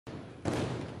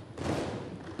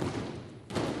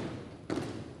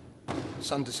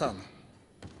Asante sana.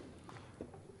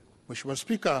 Mheshimiwa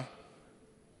Spika,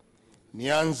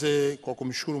 nianze kwa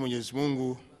kumshukuru Mwenyezi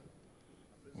Mungu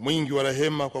mwingi wa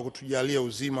rehema kwa kutujalia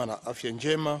uzima na afya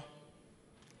njema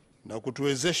na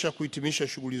kutuwezesha kuhitimisha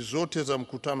shughuli zote za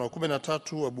mkutano wa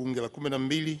 13 wa Bunge la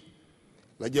 12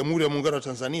 la Jamhuri ya Muungano wa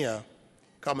Tanzania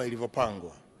kama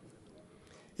ilivyopangwa.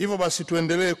 Hivyo basi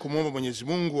tuendelee kumwomba Mwenyezi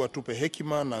Mungu atupe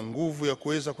hekima na nguvu ya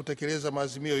kuweza kutekeleza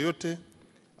maazimio yote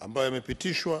ambayo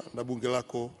yamepitishwa na bunge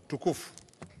lako tukufu.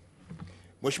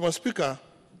 Mheshimiwa Spika,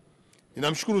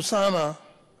 ninamshukuru sana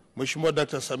Mheshimiwa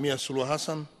Dr. Samia Suluhu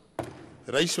Hassan,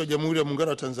 Rais wa Jamhuri ya Muungano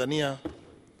wa Tanzania,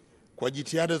 kwa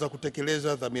jitihada za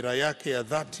kutekeleza dhamira yake ya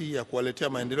dhati ya kuwaletea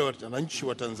maendeleo wananchi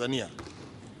wa Tanzania.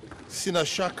 Sina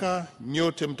shaka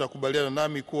nyote mtakubaliana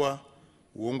nami kuwa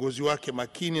uongozi wake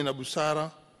makini na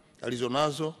busara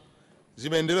alizonazo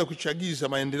zimeendelea kuchagiza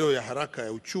maendeleo ya haraka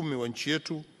ya uchumi wa nchi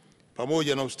yetu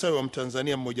pamoja na ustawi wa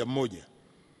Mtanzania mmoja mmoja.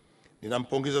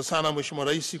 Ninampongeza sana Mheshimiwa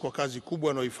Rais kwa kazi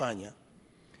kubwa anayoifanya.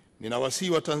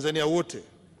 Ninawasihi wa Tanzania wote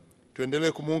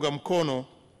tuendelee kumuunga mkono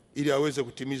ili aweze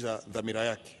kutimiza dhamira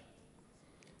yake.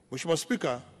 Mheshimiwa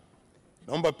Spika,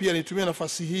 naomba pia nitumie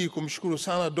nafasi hii kumshukuru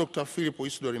sana Dr. Philip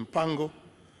Isidori Mpango,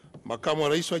 Makamu wa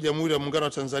Rais wa Jamhuri ya Muungano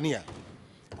wa Tanzania,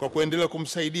 kwa kuendelea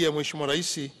kumsaidia Mheshimiwa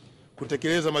Rais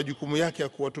kutekeleza majukumu yake ya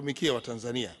kuwatumikia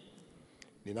Watanzania.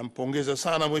 Ninampongeza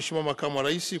sana Mheshimiwa Makamu wa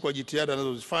Rais kwa jitihada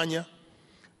anazozifanya.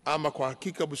 Ama kwa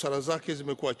hakika busara zake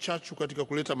zimekuwa chachu katika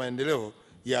kuleta maendeleo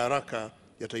ya haraka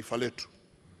ya taifa letu.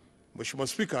 Mheshimiwa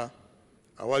Spika,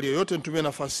 awali ya yote nitumie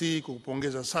nafasi hii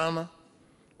kukupongeza sana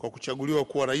kwa kuchaguliwa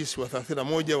kuwa rais wa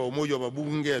 31 wa Umoja wa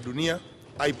Mabunge ya Dunia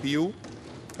IPU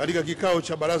katika kikao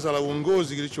cha baraza la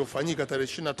uongozi kilichofanyika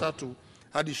tarehe 23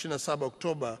 hadi 27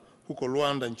 Oktoba huko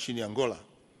Luanda nchini Angola.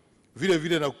 Vile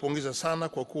vile nakupongeza sana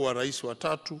kwa kuwa rais wa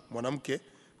 3 mwanamke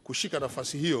kushika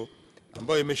nafasi hiyo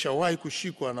ambayo imeshawahi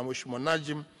kushikwa na Mheshimiwa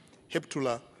Najib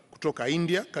Heptullah kutoka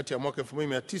India kati ya mwaka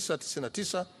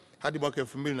 1999 hadi mwaka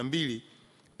 2002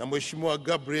 na Mheshimiwa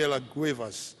Gabriela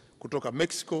Guevas kutoka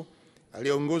Mexico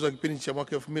aliyeongoza kipindi cha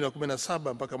mwaka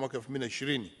 2017 mpaka mwaka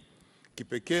 2020.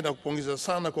 Kipekee na kupongeza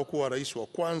sana kwa kuwa rais wa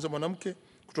kwanza mwanamke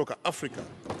kutoka Afrika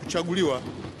kuchaguliwa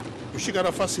kushika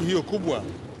nafasi hiyo kubwa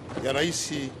ya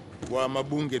rais wa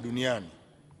mabunge duniani.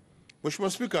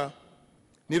 Mheshimiwa Spika,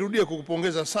 nirudie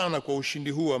kukupongeza sana kwa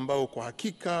ushindi huu ambao kwa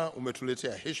hakika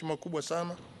umetuletea heshima kubwa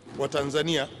sana wa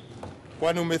Tanzania,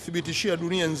 kwani umethibitishia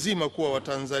dunia nzima kuwa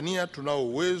Watanzania tunao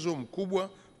uwezo mkubwa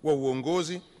wa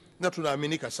uongozi na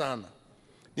tunaaminika sana.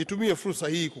 Nitumie fursa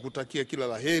hii kukutakia kila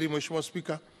laheri Mheshimiwa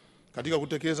Spika katika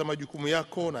kutekeleza majukumu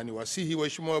yako, na niwasihi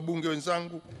waheshimiwa wabunge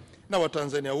wenzangu na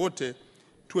Watanzania wote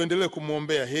tuendelee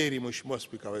kumwombea heri Mheshimiwa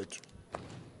Spika wetu.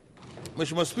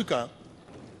 Mheshimiwa Spika,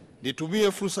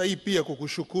 nitumie fursa hii pia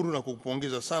kukushukuru na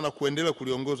kukupongeza sana kuendelea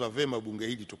kuliongoza vyema bunge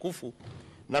hili tukufu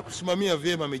na kusimamia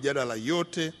vyema mijadala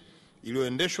yote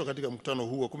iliyoendeshwa katika mkutano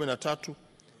huu wa 13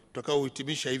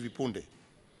 tutakaohitimisha hivi punde.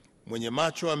 Mwenye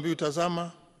macho ambaye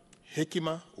utazama,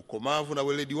 hekima, ukomavu na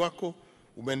weledi wako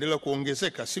umeendelea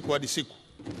kuongezeka siku hadi siku.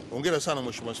 Hongera sana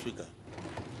Mheshimiwa Spika.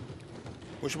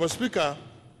 Mheshimiwa Spika,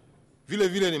 vile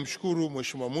vile nimshukuru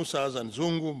Mheshimiwa Musa Azan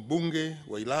Zungu, mbunge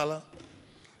wa Ilala,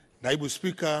 Naibu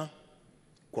Spika,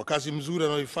 kwa kazi mzuri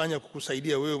anayoifanya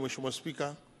kukusaidia wewe Mheshimiwa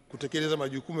Spika kutekeleza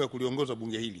majukumu ya kuliongoza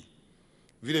bunge hili.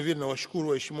 Vile vile nawashukuru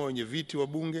waheshimiwa wenye viti wa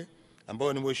bunge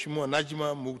ambao ni Mheshimiwa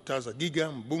Najma Murtaza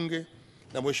Giga, mbunge,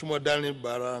 na Mheshimiwa Daniel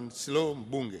Baransilo,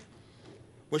 mbunge.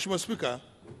 Mheshimiwa Spika,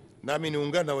 nami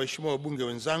niungana na waheshimiwa wabunge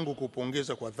wenzangu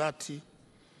kupongeza kwa dhati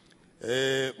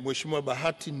Mheshimiwa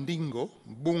Bahati Ndingo,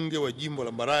 mbunge wa jimbo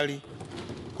la Mbarali,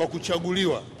 kwa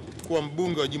kuchaguliwa kuwa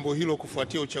mbunge wa jimbo hilo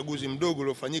kufuatia uchaguzi mdogo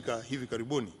uliofanyika hivi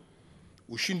karibuni.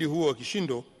 Ushindi huo wa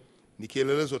kishindo ni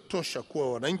kielelezo tosha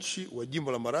kuwa wananchi wa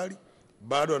jimbo la Mbarali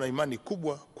bado wana imani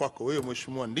kubwa kwako wewe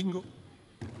Mheshimiwa Ndingo,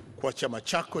 kwa chama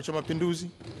chako cha Mapinduzi,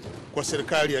 kwa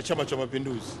serikali ya Chama cha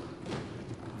Mapinduzi.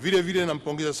 Vile vile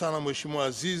nampongeza sana Mheshimiwa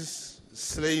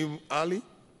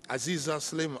Aziza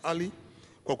Sleim Ali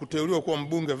kwa kuteuliwa kuwa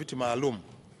mbunge wa viti maalum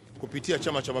kupitia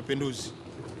Chama cha Mapinduzi.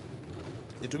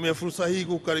 Nitumie fursa hii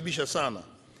kukukaribisha sana,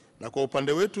 na kwa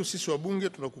upande wetu sisi wabunge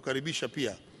tunakukaribisha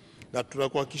pia, na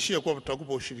tunakuhakikishia kuwa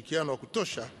tutakupa ushirikiano wa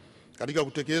kutosha katika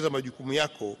kutekeleza majukumu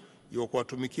yako ya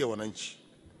kuwatumikia wananchi.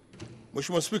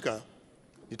 Mheshimiwa Spika,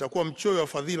 nitakuwa mchoyo wa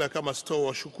fadhila kama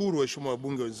sitawashukuru waheshimiwa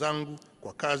wabunge wenzangu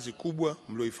kwa kazi kubwa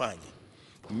mlioifanya.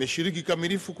 Mmeshiriki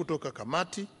kamilifu kutoka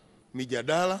kamati,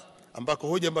 mijadala ambako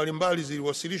hoja mbalimbali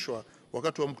ziliwasilishwa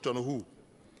wakati wa mkutano huu.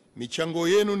 Michango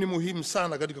yenu ni muhimu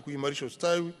sana katika kuimarisha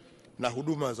ustawi na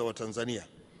huduma za Watanzania.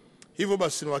 Hivyo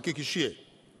basi niwahakikishie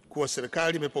kuwa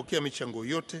serikali imepokea michango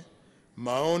yote,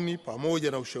 maoni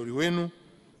pamoja na ushauri wenu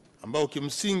ambao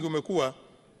kimsingi umekuwa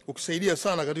ukisaidia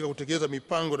sana katika kutekeleza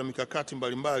mipango na mikakati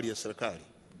mbalimbali ya serikali.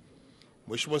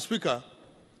 Mheshimiwa Spika,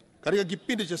 katika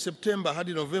kipindi cha Septemba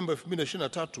hadi Novemba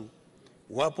 2023,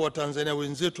 wapo Watanzania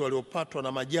wenzetu waliopatwa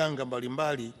na majanga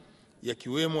mbalimbali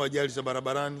yakiwemo ajali za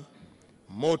barabarani,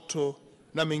 moto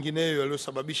na mengineyo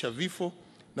yaliyosababisha vifo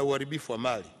na uharibifu wa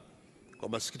mali. Kwa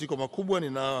masikitiko makubwa,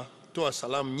 ninatoa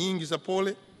salamu nyingi za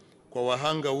pole kwa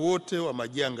wahanga wote wa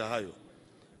majanga hayo.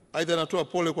 Aidha, natoa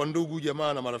pole kwa ndugu,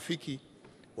 jamaa na marafiki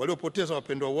waliopoteza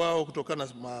wapendwa wao kutokana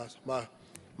na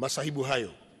masahibu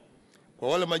hayo. Kwa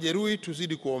wale majeruhi,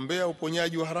 tuzidi kuombea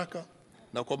uponyaji wa haraka,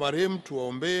 na kwa marehemu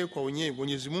tuwaombee kwa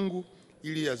Mwenyezi Mungu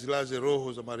ili azilaze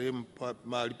roho za marehemu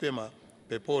mahali pema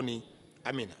peponi.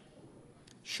 Amina.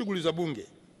 Shughuli za Bunge.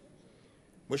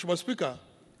 Mheshimiwa Spika,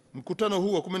 mkutano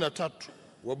huu wa 13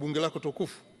 wa Bunge lako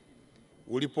tukufu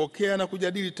ulipokea na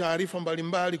kujadili taarifa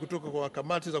mbalimbali kutoka kwa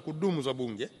kamati za kudumu za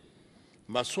Bunge,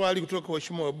 maswali kutoka kwa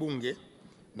waheshimiwa wabunge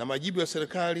na majibu ya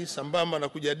serikali, sambamba na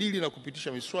kujadili na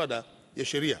kupitisha miswada ya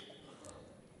sheria.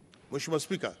 Mheshimiwa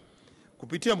Spika,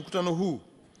 kupitia mkutano huu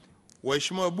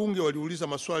waheshimiwa wabunge waliuliza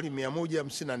maswali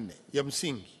 154 ya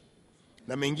msingi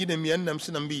na mengine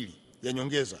 452 ya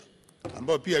nyongeza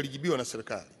ambayo pia yalijibiwa na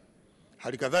serikali.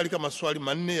 Hali kadhalika maswali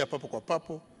 4 ya papo kwa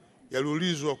papo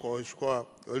yaliulizwa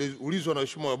na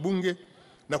waheshimiwa wabunge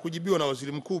na kujibiwa na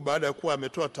Waziri Mkuu baada ya kuwa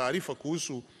ametoa taarifa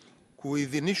kuhusu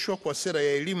kuidhinishwa kwa sera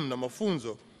ya elimu na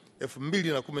mafunzo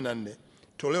 2014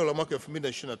 toleo la mwaka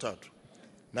 2023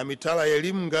 na mitaala ya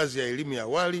elimu ngazi ya elimu ya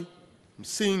awali,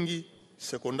 msingi,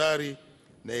 sekondari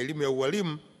na elimu ya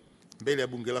ualimu mbele ya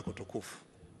Bunge lako tukufu.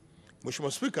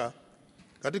 Mheshimiwa Spika,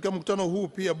 katika mkutano huu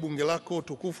pia Bunge lako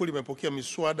tukufu limepokea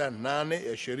miswada 8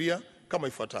 ya sheria kama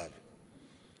ifuatavyo.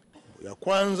 Ya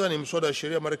kwanza ni mswada wa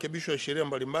sheria marekebisho ya sheria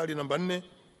mbalimbali namba 4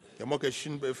 ya mwaka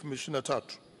 2023,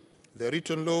 The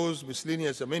Written Laws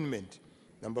Miscellaneous Amendment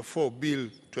number 4 Bill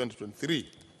 2023.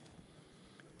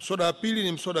 Mswada wa pili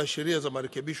ni mswada wa sheria za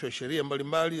marekebisho ya sheria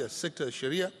mbalimbali ya sekta ya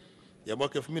sheria ya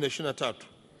mwaka 2023,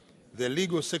 The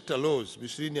Legal Sector Laws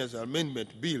Miscellaneous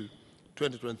Amendment Bill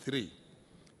 2023.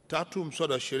 Tatu,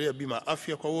 mswada wa sheria bima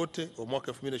afya kwa wote wa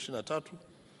mwaka 2023.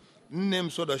 4,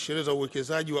 mswada wa sheria za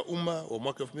uwekezaji wa umma wa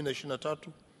mwaka 2023.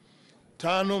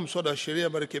 5, mswada wa sheria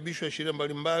marekebisho ya sheria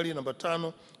mbalimbali namba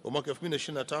 5 wa mwaka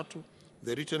 2023,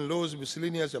 The Written Laws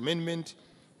Miscellaneous Amendment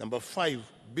number 5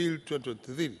 Bill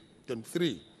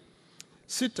 2023.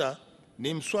 6,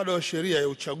 ni mswada wa sheria ya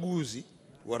uchaguzi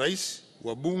wa rais,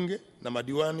 wa bunge na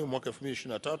madiwani mwaka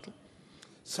 2023.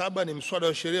 7, ni mswada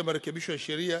wa sheria marekebisho ya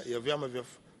sheria ya vyama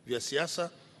vya siasa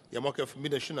ya mwaka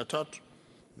 2023,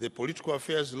 The Political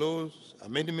Affairs Laws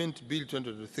Amendment Bill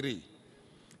 2023.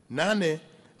 8,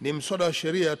 ni mswada wa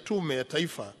sheria ya tume ya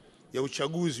taifa ya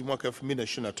uchaguzi mwaka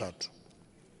 2023.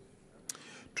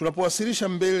 Tunapowasilisha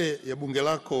mbele ya Bunge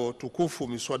lako tukufu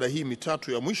miswada hii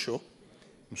mitatu ya mwisho,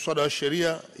 mswada wa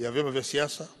sheria ya vyama vya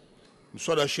siasa,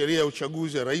 mswada wa sheria ya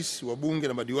uchaguzi ya rais, wa bunge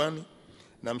na madiwani,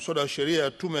 na mswada wa sheria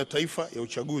ya tume ya taifa ya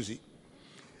uchaguzi,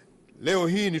 leo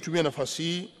hii nitumia nafasi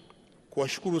hii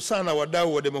kuwashukuru sana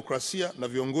wadau wa demokrasia na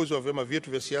viongozi wa vyama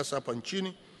vyetu vya siasa hapa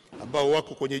nchini ambao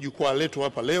wako kwenye jukwaa letu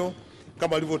hapa leo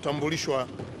kama alivyotambulishwa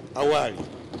awali.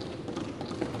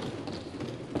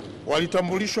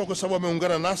 Walitambulishwa kwa sababu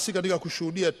wameungana nasi katika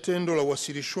kushuhudia tendo la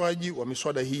uwasilishwaji wa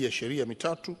miswada hii ya sheria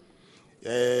mitatu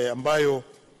ambayo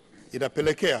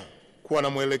inapelekea kuwa na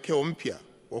mwelekeo mpya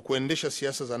wa kuendesha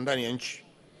siasa za ndani ya nchi.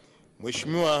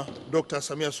 Mheshimiwa Dr.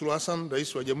 Samia Suluhu Hassan,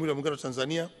 Rais wa Jamhuri ya Muungano wa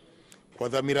Tanzania, kwa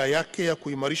dhamira yake ya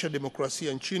kuimarisha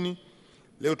demokrasia nchini,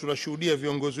 leo tunashuhudia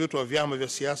viongozi wetu wa vyama vya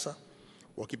siasa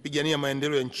wakipigania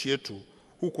maendeleo ya nchi yetu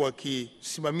huku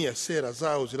wakisimamia sera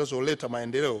zao zinazoleta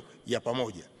maendeleo ya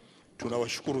pamoja.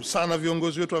 Tunawashukuru sana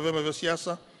viongozi wetu wa vyama vya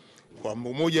siasa kwa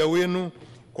umoja wenu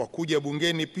kwa kuja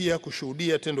bungeni pia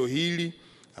kushuhudia tendo hili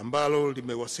ambalo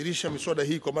limewasilisha miswada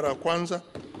hii kwa mara ya kwanza.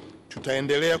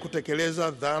 Tutaendelea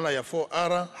kutekeleza dhana ya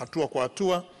 4R hatua kwa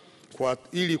hatua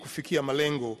ili kufikia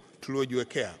malengo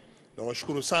tuliojiwekea.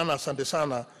 Nawashukuru sana, asante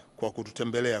sana kwa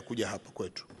kututembelea kuja hapa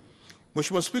kwetu.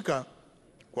 Mheshimiwa Spika,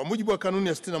 kwa mujibu wa kanuni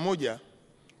ya 61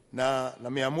 na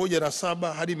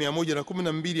 107 hadi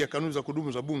 112 ya kanuni za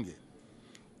kudumu za Bunge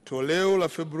toleo la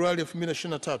Februari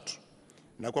 2023,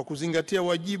 na kwa kuzingatia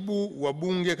wajibu wa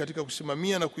Bunge katika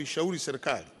kusimamia na kuishauri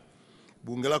serikali,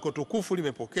 Bunge lako tukufu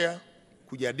limepokea,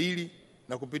 kujadili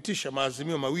na kupitisha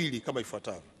maazimio mawili kama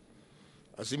ifuatavyo.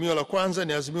 Azimio la kwanza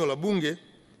ni azimio la Bunge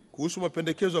kuhusu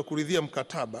mapendekezo ya kuridhia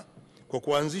mkataba kwa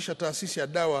kuanzisha taasisi ya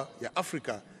dawa ya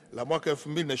Afrika la mwaka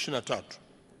 2023.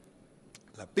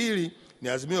 La pili ni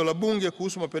azimio la Bunge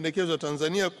kuhusu mapendekezo ya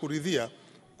Tanzania kuridhia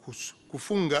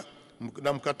kufunga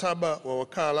na mkataba wa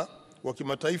wakala wa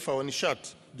kimataifa wa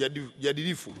nishati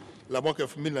jadilifu la mwaka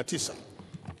 2009.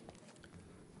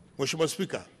 Mheshimiwa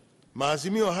Spika,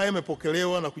 maazimio haya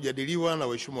yamepokelewa na kujadiliwa na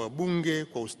waheshimiwa wabunge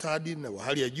kwa ustadi na wa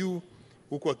hali ya juu,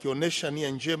 huku wakionyesha nia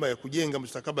njema ya kujenga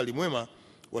mustakabali mwema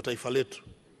wa taifa letu.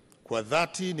 Kwa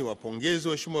dhati ni wapongeze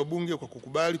waheshimiwa wabunge kwa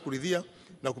kukubali, kuridhia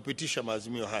na kupitisha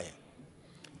maazimio haya.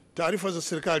 Taarifa za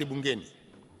serikali bungeni.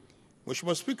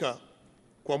 Mheshimiwa Spika,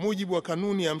 kwa mujibu wa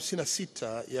kanuni ya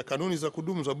 56 ya kanuni za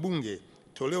kudumu za Bunge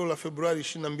toleo la Februari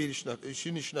 22,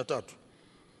 2023,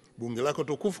 Bunge lako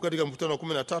tukufu katika mkutano wa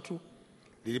 13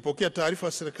 lilipokea taarifa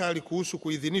ya serikali kuhusu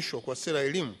kuidhinishwa kwa sera ya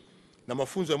elimu na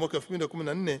mafunzo ya mwaka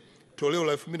 2014 toleo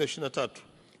la 2023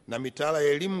 na mitaala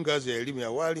ya elimu ngazi ya elimu ya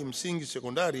awali, msingi,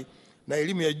 sekondari na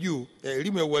elimu ya juu ya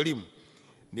elimu ya ualimu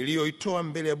niliyoitoa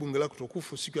mbele ya Bunge lako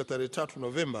tukufu siku ya tarehe 3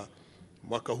 Novemba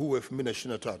mwaka huu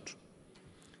 2023.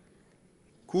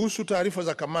 Kuhusu taarifa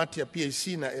za kamati ya PAC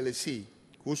na LAC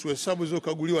kuhusu hesabu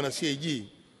zilizokaguliwa na CAG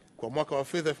kwa mwaka wa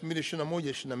fedha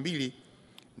 2021/22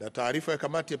 na taarifa ya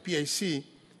kamati ya PAC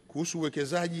kuhusu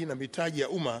uwekezaji na mitaji ya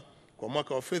umma kwa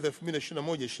mwaka wa fedha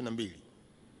 2021/22.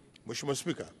 Mheshimiwa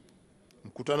Spika,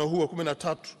 mkutano huu wa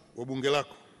 13 wa Bunge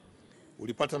lako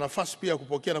ulipata nafasi pia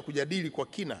kupokea na kujadili kwa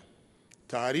kina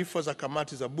taarifa za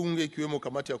kamati za Bunge, ikiwemo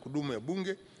kamati ya kudumu ya Bunge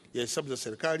ya hesabu za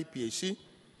serikali PAC,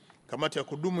 kamati ya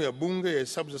kudumu ya Bunge ya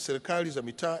hesabu za serikali za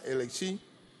mitaa LAC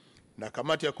na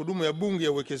kamati ya kudumu ya Bunge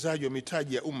ya uwekezaji wa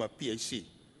mitaji ya umma PAC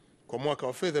kwa mwaka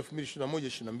wa fedha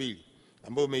 2021/22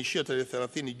 ambao umeishia tarehe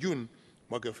 30 Juni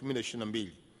mwaka 2022.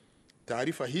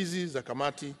 Taarifa hizi za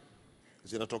kamati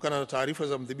zinatokana na taarifa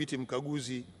za mdhibiti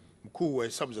mkaguzi mkuu wa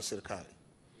hesabu za serikali.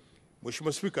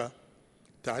 Mheshimiwa Spika,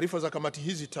 taarifa za kamati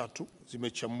hizi tatu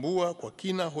zimechambua kwa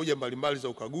kina hoja mbalimbali za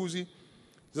ukaguzi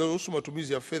zinazohusu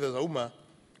matumizi ya fedha za umma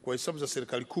kwa hesabu za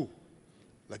serikali kuu,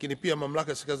 lakini pia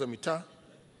mamlaka ya serikali za mitaa,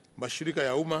 mashirika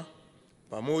ya umma,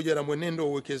 pamoja na mwenendo wa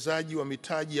uwekezaji wa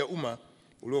mitaji ya umma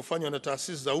uliofanywa na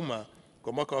taasisi za umma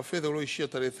kwa mwaka wa fedha ulioishia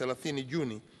tarehe 30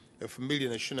 Juni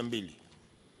 2022.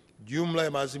 Jumla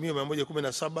ya maazimio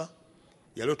 117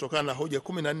 yaliyotokana na hoja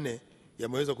 14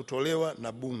 yameweza kutolewa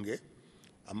na Bunge,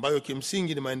 ambayo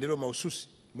kimsingi ni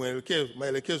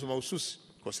maelekezo mahususi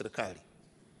kwa serikali.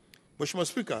 Mheshimiwa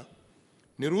Spika,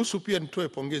 niruhusu pia nitoe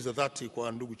pongezi za dhati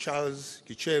kwa ndugu Charles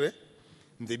Kichere,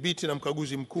 mdhibiti na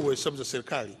mkaguzi mkuu wa hesabu za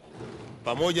serikali,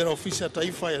 pamoja na ofisi ya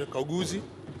taifa ya ukaguzi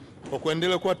kwa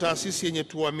kuendelea kuwa taasisi yenye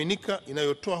kuaminika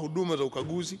inayotoa huduma za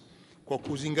ukaguzi kwa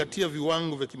kuzingatia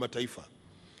viwango vya kimataifa.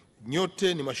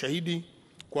 Nyote ni mashahidi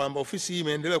kwamba ofisi hii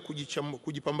imeendelea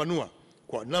kujipambanua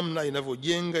kwa namna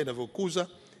inavyojenga, inavyokuza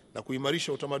na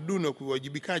kuimarisha utamaduni wa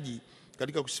uwajibikaji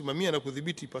katika kusimamia na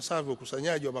kudhibiti ipasavyo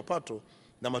ukusanyaji wa mapato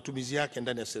na matumizi yake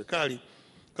ndani ya serikali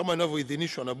kama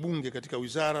inavyoidhinishwa na Bunge katika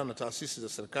wizara na taasisi za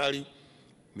serikali,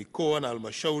 mikoa na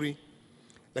halmashauri.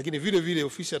 Lakini vile vile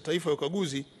ofisi ya taifa ya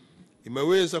ukaguzi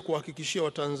imeweza kuhakikishia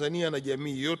Watanzania na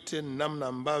jamii yote namna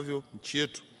ambavyo nchi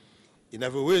yetu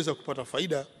inavyoweza kupata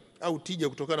faida au tija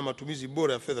kutokana na matumizi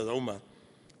bora ya fedha za umma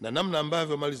na namna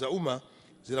ambavyo mali za umma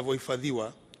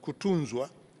zinavyohifadhiwa, kutunzwa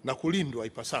na kulindwa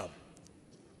ipasavyo.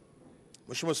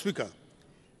 Mheshimiwa Spika,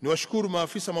 niwashukuru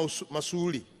maafisa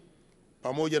masuhuli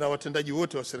pamoja na watendaji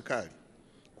wote wa serikali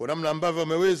kwa namna ambavyo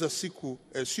wameweza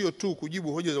sio tu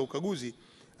kujibu hoja za ukaguzi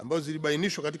ambazo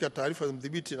zilibainishwa katika taarifa za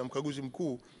mdhibiti na mkaguzi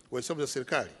mkuu wa hesabu za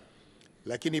serikali,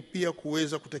 lakini pia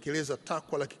kuweza kutekeleza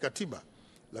takwa la kikatiba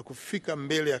la kufika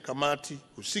mbele ya kamati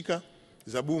husika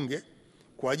za Bunge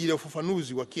kwa ajili ya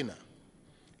ufafanuzi wa kina.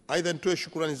 Aidha, nitoe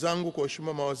shukrani zangu kwa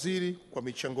waheshimiwa mawaziri kwa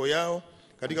michango yao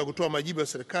katika kutoa majibu ya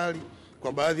serikali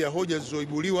kwa baadhi ya hoja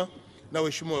zilizoibuliwa na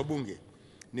waheshimiwa wabunge.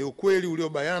 Ni ukweli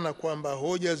uliobayana kwamba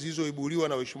hoja zilizoibuliwa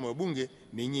na waheshimiwa wabunge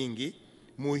ni nyingi,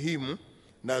 muhimu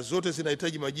na zote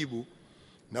zinahitaji majibu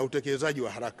na utekelezaji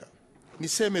wa haraka.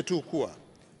 Niseme tu kuwa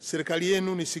serikali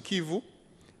yenu ni sikivu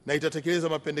na itatekeleza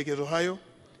mapendekezo hayo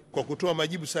kwa kutoa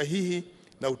majibu sahihi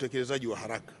na utekelezaji wa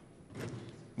haraka.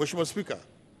 Mheshimiwa Spika,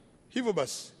 hivyo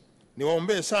basi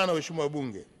niwaombe sana waheshimiwa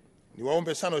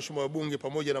wabunge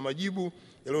pamoja na majibu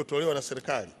yaliyotolewa na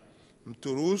serikali,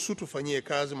 mturuhusu tufanyie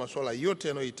kazi masuala yote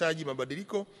yanayohitaji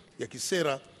mabadiliko ya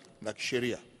kisera na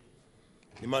kisheria.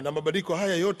 Na mabadiliko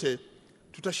haya yote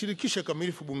tutashirikisha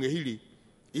kamilifu Bunge hili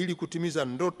ili kutimiza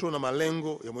ndoto na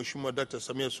malengo ya Mheshimiwa Dr.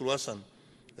 Samia Suluhu Hassan,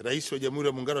 Rais wa Jamhuri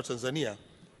ya Muungano wa Tanzania,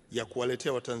 ya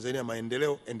kuwaletea Watanzania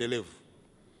maendeleo endelevu.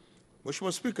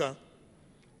 Mheshimiwa Spika,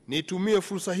 nitumie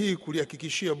fursa hii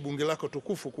kulihakikishia Bunge lako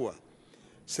tukufu kuwa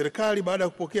serikali baada ya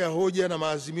kupokea hoja na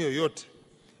maazimio yote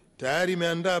tayari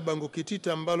imeandaa bango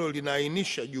kitita ambalo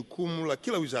linaainisha jukumu la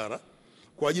kila wizara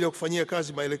kwa ajili ya kufanyia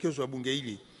kazi maelekezo ya Bunge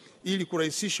hili ili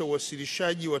kurahisisha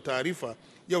uwasilishaji wa taarifa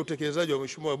ya utekelezaji wa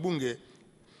Mheshimiwa Bunge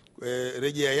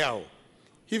rejea yao.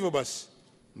 Hivyo basi,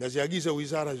 naziagiza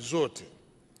wizara zote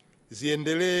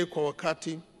ziendelee kwa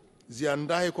wakati,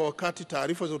 ziandae kwa wakati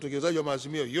taarifa za utekelezaji wa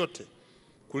maazimio yote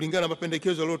kulingana na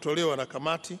mapendekezo yaliyotolewa na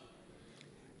kamati,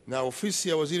 na ofisi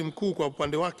ya Waziri Mkuu kwa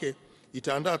upande wake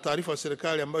itaandaa taarifa ya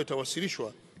serikali ambayo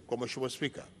itawasilishwa kwa Mheshimiwa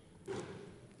Spika.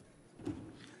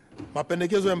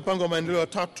 Mapendekezo ya mpango wa maendeleo ya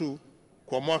tatu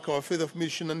kwa mwaka wa fedha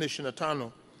 2024/25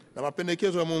 na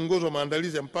mapendekezo ya mwongozo wa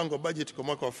maandalizi ya mpango wa bajeti kwa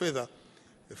mwaka wa fedha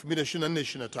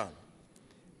 2024/25.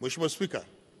 Mheshimiwa Spika,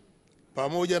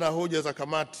 pamoja na hoja za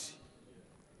kamati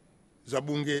za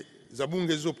bunge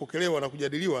zilizopokelewa na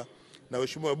kujadiliwa na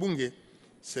waheshimiwa wabunge,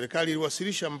 serikali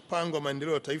iliwasilisha mpango wa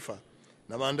maendeleo ya taifa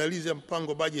na maandalizi ya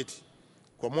mpango wa bajeti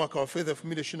kwa mwaka wa fedha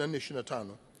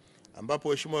 2024/25 ambapo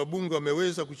waheshimiwa wabunge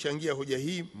wameweza kuchangia hoja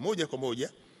hii moja kwa moja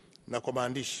na kwa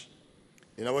maandishi.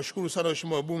 Ninawashukuru sana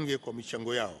waheshimiwa wabunge kwa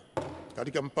michango yao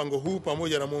katika mpango huu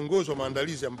pamoja na mwongozo wa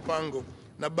maandalizi ya mpango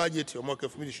na bajeti ya mwaka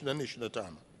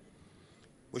 2024/25.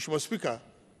 Mheshimiwa Spika,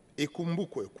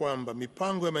 ikumbukwe kwamba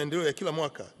mipango ya maendeleo ya kila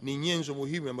mwaka ni nyenzo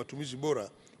muhimu ya matumizi bora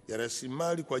ya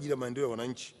rasilimali kwa ajili ya maendeleo ya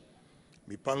wananchi.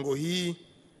 Mipango hii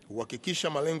huhakikisha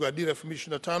malengo ya dira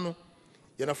 2025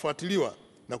 yanafuatiliwa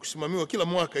na kusimamiwa kila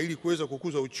mwaka ili kuweza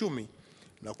kukuza uchumi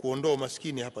na kuondoa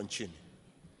umaskini hapa nchini.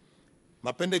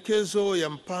 Mapendekezo ya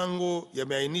mpango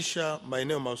yameainisha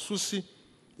maeneo mahususi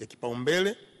ya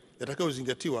kipaumbele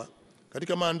yatakayozingatiwa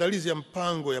katika maandalizi ya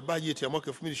mpango ya bajeti ya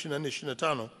mwaka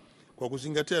 2024/25 kwa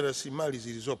kuzingatia rasilimali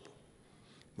zilizopo.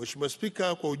 Mheshimiwa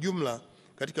Spika, kwa ujumla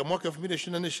katika mwaka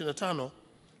 2024/25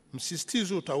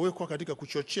 msisitizo utawekwa katika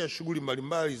kuchochea shughuli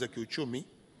mbalimbali za kiuchumi,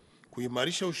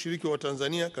 kuimarisha ushiriki wa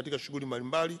Tanzania katika shughuli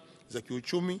mbalimbali za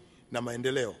kiuchumi na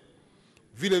maendeleo.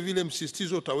 Vile vile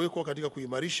msisitizo utawekwa katika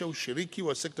kuimarisha ushiriki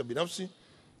wa sekta binafsi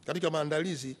katika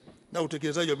maandalizi na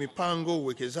utekelezaji wa mipango,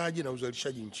 uwekezaji na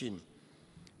uzalishaji nchini.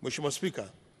 Mheshimiwa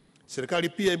Spika, serikali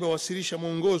pia imewasilisha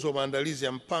mwongozo wa maandalizi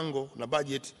ya mpango na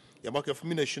bajeti ya mwaka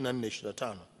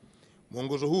 2024/25.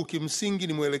 Mwongozo huu kimsingi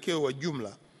ni mwelekeo wa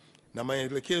jumla na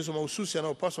maelekezo mahususi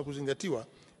yanayopaswa kuzingatiwa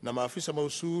na maafisa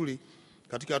masuhuli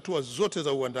katika hatua zote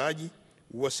za uandaaji,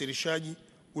 uwasilishaji,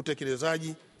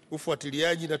 utekelezaji,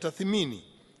 ufuatiliaji na tathmini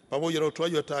pamoja na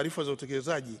utoaji wa taarifa za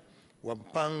utekelezaji wa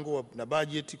mpango na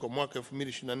bajeti kwa mwaka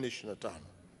 2024/25.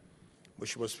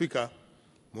 Mheshimiwa Spika,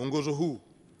 mwongozo huu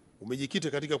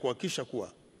umejikita katika kuhakikisha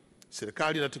kuwa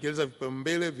serikali inatekeleza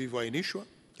vipaumbele vilivyoainishwa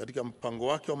katika mpango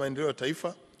wake wa maendeleo ya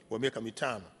taifa wa miaka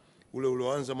mitano ule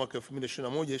ulioanza mwaka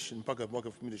 2021 mpaka mwaka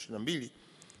 2022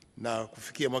 na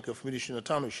kufikia mwaka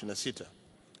 2025/26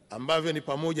 ambavyo ni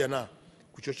pamoja na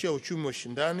kuchochea uchumi wa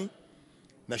shindani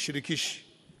na shirikishi,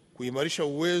 kuimarisha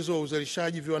uwezo wa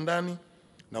uzalishaji viwandani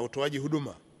na utoaji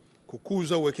huduma,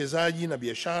 kukuza uwekezaji na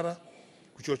biashara,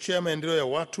 kuchochea maendeleo ya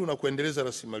watu na kuendeleza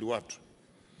rasilimali watu.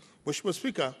 Mheshimiwa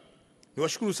Spika,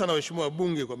 niwashukuru sana waheshimiwa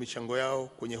wabunge kwa michango yao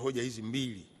kwenye hoja hizi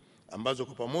mbili ambazo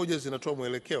kwa pamoja zinatoa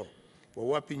mwelekeo wa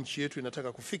wapi nchi yetu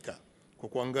inataka kufika kwa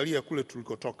kuangalia kule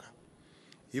tulikotoka.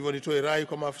 Hivyo nitoe rai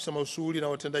kwa maafisa masuhuli na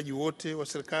watendaji wote wa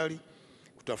serikali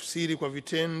kutafsiri kwa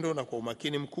vitendo na kwa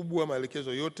umakini mkubwa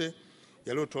maelekezo yote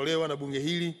yaliyotolewa na bunge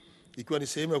hili, ikiwa ni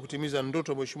sehemu ya kutimiza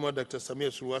ndoto ya Mheshimiwa Dr.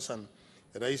 Samia Suluhu Hassan,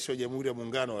 Rais wa Jamhuri ya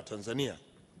Muungano wa Tanzania.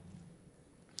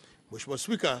 Mheshimiwa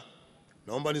Spika,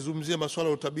 naomba nizungumzie masuala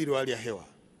ya utabiri wa hali ya hewa.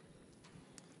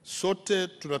 Sote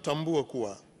tunatambua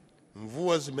kuwa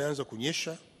mvua zimeanza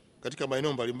kunyesha katika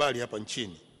maeneo mbalimbali hapa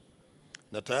nchini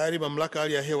na tayari Mamlaka ya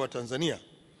Hali ya Hewa Tanzania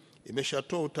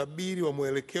imeshatoa utabiri wa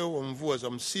mwelekeo wa mvua za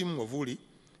msimu wa vuli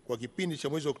kwa kipindi cha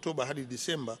mwezi Oktoba hadi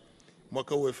Disemba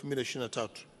mwaka huu 2023.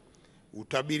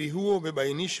 Utabiri huo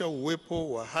umebainisha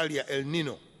uwepo wa hali ya El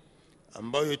Nino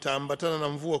ambayo itaambatana na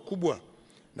mvua kubwa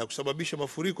na kusababisha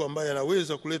mafuriko ambayo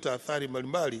yanaweza kuleta athari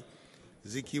mbalimbali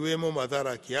zikiwemo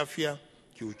madhara ya kiafya,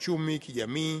 kiuchumi,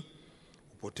 kijamii,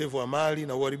 upotevu wa mali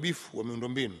na uharibifu wa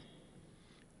miundombinu.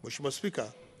 Mheshimiwa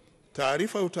Spika,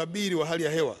 taarifa ya utabiri wa hali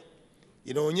ya hewa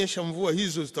inaonyesha mvua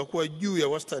hizo zitakuwa juu ya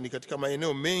wastani katika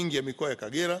maeneo mengi ya mikoa ya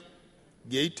Kagera,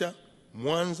 Geita,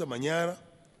 Mwanza, Manyara,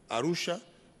 Arusha,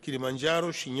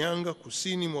 Kilimanjaro, Shinyanga,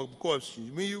 kusini mwa mkoa wa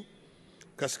Simiyu,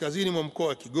 kaskazini mwa mkoa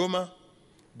wa Kigoma,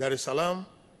 Dar es Salaam,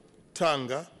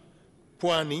 Tanga,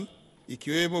 Pwani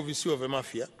ikiwemo visiwa vya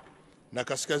Mafia na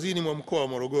kaskazini mwa mkoa wa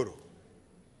Morogoro.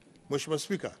 Mheshimiwa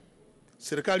Spika,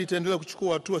 serikali itaendelea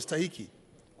kuchukua hatua stahiki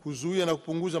kuzuia na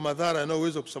kupunguza madhara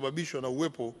yanayoweza kusababishwa na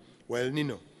uwepo wa El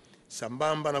Nino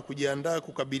sambamba na kujiandaa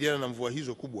kukabiliana na mvua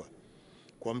hizo kubwa.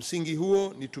 Kwa msingi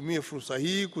huo, nitumie fursa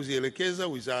hii kuzielekeza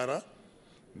wizara,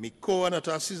 mikoa na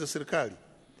taasisi za serikali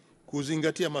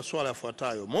kuzingatia masuala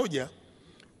yafuatayo: moja,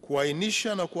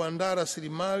 kuainisha na kuandaa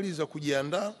rasilimali za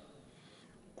kujiandaa,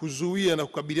 kuzuia na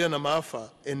kukabiliana na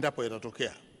maafa endapo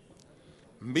yatatokea.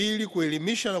 2,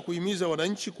 kuelimisha na kuhimiza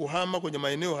wananchi kuhama kwenye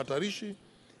maeneo hatarishi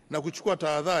na kuchukua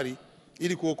tahadhari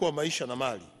ili kuokoa maisha na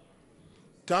mali.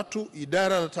 3,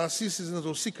 idara na taasisi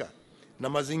zinazohusika na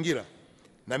mazingira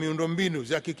na miundombinu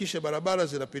zihakikishe barabara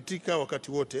zinapitika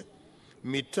wakati wote,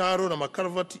 mitaro na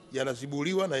makarvati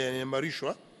yanazibuliwa na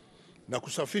yanaimarishwa na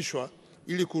kusafishwa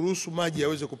ili kuruhusu maji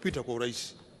yaweze kupita kwa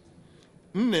urahisi.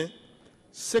 4,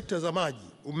 sekta za maji,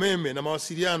 umeme na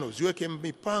mawasiliano ziweke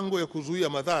mipango ya kuzuia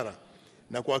madhara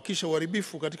na kuhakikisha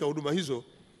uharibifu katika huduma hizo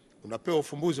unapewa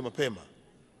ufumbuzi mapema.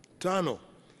 5,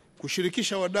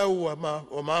 kushirikisha wadau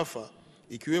wa maafa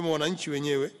ikiwemo wananchi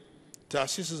wenyewe,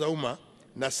 taasisi za umma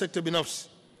na sekta binafsi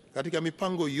katika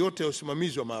mipango yote ya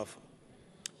usimamizi wa maafa.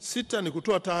 6, ni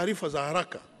kutoa taarifa za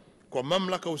haraka kwa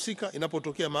mamlaka husika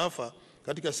inapotokea maafa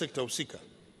katika sekta husika.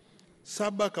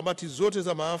 7, kamati zote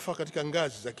za maafa katika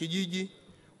ngazi za kijiji,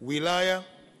 wilaya,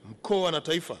 mkoa na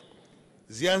taifa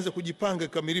zianze kujipanga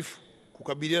kikamilifu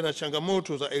kukabiliana na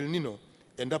changamoto za El Nino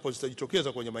endapo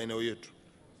zitajitokeza kwenye maeneo yetu.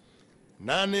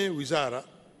 8, wizara,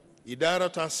 idara,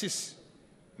 taasisi,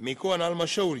 mikoa na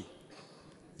halmashauri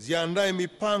ziandae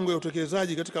mipango ya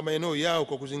utekelezaji katika maeneo yao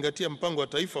kwa kuzingatia mpango wa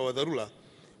taifa wa dharura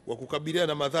wa kukabiliana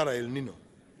na madhara ya El Nino.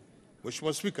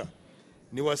 Mheshimiwa Spika,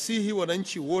 ni wasihi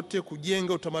wananchi wote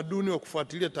kujenga utamaduni wa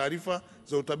kufuatilia taarifa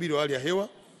za utabiri wa hali ya hewa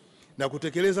na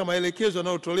kutekeleza maelekezo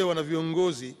yanayotolewa na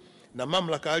viongozi na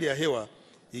mamlaka ya hali ya hewa,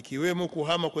 ikiwemo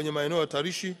kuhama kwenye maeneo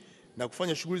hatarishi na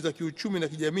kufanya shughuli za kiuchumi na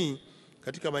kijamii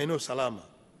katika maeneo salama.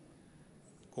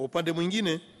 Kwa upande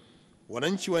mwingine,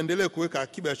 wananchi waendelee kuweka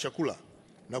akiba ya chakula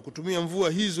na kutumia mvua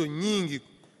hizo nyingi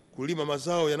kulima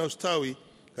mazao yanayostawi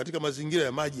katika mazingira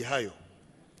ya maji hayo.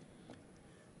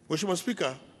 Mheshimiwa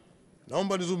Spika,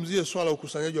 naomba nizungumzie swala la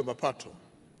ukusanyaji wa mapato.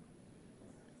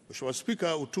 Mheshimiwa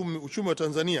Spika, uchumi wa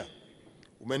Tanzania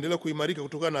umeendelea kuimarika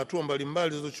kutokana na hatua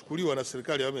mbalimbali zilizochukuliwa na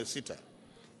serikali ya awamu ya 6,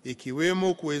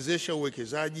 ikiwemo kuwezesha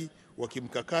uwekezaji wa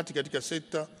kimkakati katika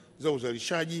sekta za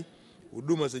uzalishaji,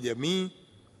 huduma za jamii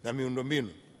na miundombinu.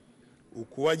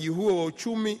 Ukuaji huo wa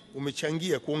uchumi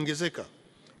umechangia kuongezeka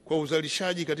kwa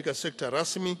uzalishaji katika sekta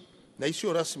rasmi na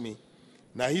isiyo rasmi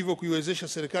na hivyo kuiwezesha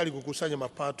serikali kukusanya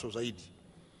mapato zaidi.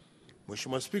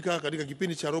 Mheshimiwa Spika, katika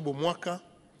kipindi cha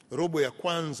robo ya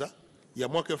kwanza ya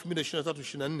mwaka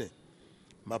 2023-24,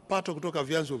 mapato kutoka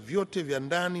vyanzo vyote vya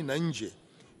ndani na nje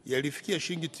yalifikia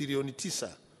shilingi trilioni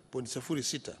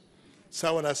 9.06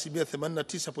 sawa na asilimia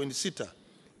 89.6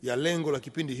 ya lengo la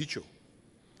kipindi hicho.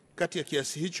 Kati ya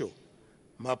kiasi hicho,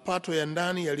 mapato ya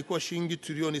ndani yalikuwa shilingi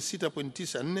trilioni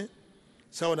 6.94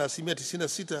 sawa na asilimia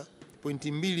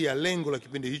 96.2 ya lengo la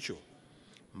kipindi hicho.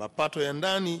 Mapato ya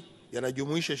ndani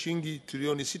yanajumuisha shilingi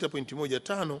trilioni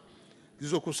 6.15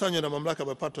 zilizokusanywa na Mamlaka ya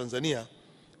Mapato Tanzania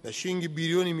na shilingi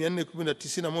bilioni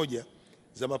 491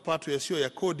 za mapato yasiyo ya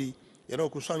kodi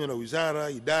yanayokusanywa na wizara,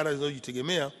 idara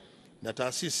zinazojitegemea na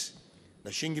taasisi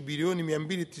na shilingi bilioni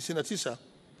 299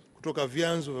 kutoka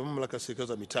vyanzo vya mamlaka ya serikali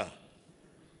za mitaa.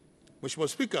 Mheshimiwa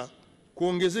Spika,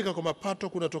 kuongezeka kwa mapato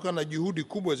kunatokana na juhudi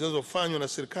kubwa zinazofanywa na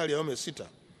serikali ya awamu ya 6,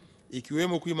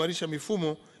 ikiwemo kuimarisha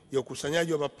mifumo ya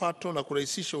ukusanyaji wa mapato na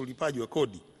kurahisisha ulipaji wa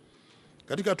kodi.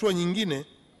 Katika hatua nyingine,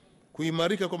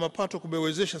 kuimarika kwa mapato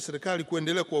kumewezesha serikali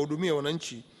kuendelea kuwahudumia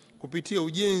wananchi kupitia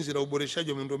ujenzi na uboreshaji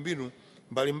wa miundombinu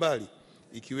mbalimbali,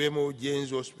 ikiwemo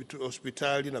ujenzi wa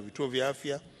hospitali na vituo vya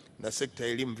afya na sekta ya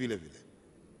elimu vile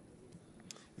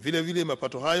vile.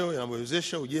 Mapato hayo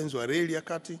yanawezesha ujenzi wa reli ya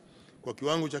kati kwa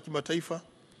kiwango cha kimataifa,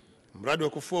 mradi wa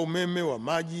kufua umeme wa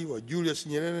maji wa Julius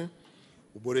Nyerere,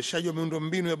 uboreshaji wa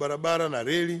miundombinu ya barabara na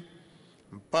reli,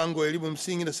 mpango wa elimu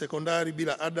msingi na sekondari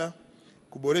bila ada,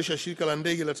 kuboresha shirika la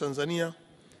ndege la Tanzania,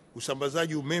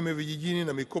 usambazaji umeme vijijini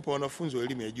na mikopo ya wanafunzi wa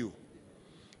elimu ya juu.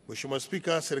 Mheshimiwa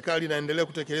Spika, serikali inaendelea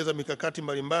kutekeleza mikakati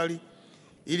mbalimbali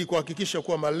ili kuhakikisha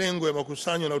kuwa malengo ya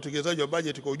makusanyo na utekelezaji wa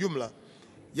bajeti kwa ujumla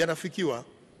yanafikiwa,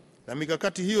 na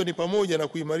mikakati hiyo ni pamoja na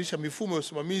kuimarisha mifumo ya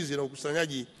usimamizi na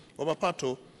ukusanyaji wa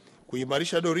mapato,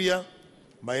 kuimarisha doria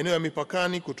maeneo ya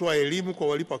mipakani, kutoa elimu kwa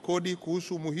walipa kodi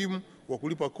kuhusu umuhimu wa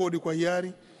kulipa kodi kwa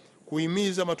hiari,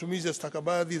 kuhimiza matumizi ya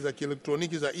stakabadhi za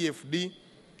kielektroniki za EFD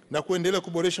na kuendelea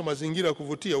kuboresha mazingira ya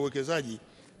kuvutia uwekezaji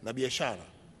na biashara.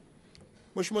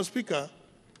 Mheshimiwa Spika,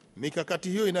 mikakati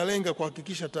hiyo inalenga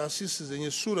kuhakikisha taasisi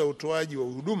zenye sura ya utoaji wa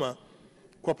huduma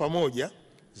kwa pamoja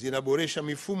zinaboresha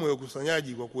mifumo ya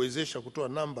ukusanyaji kwa kuwezesha kutoa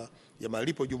namba ya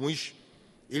malipo jumuishi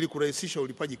ili kurahisisha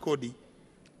ulipaji kodi,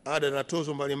 ada na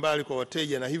tozo mbalimbali kwa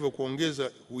wateja na hivyo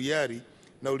kuongeza uhiari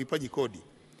na ulipaji kodi,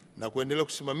 na kuendelea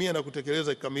kusimamia na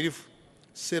kutekeleza kikamilifu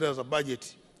sera za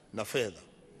bajeti na fedha.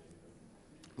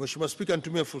 Mheshimiwa Spika,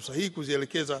 nitumie fursa hii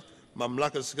kuzielekeza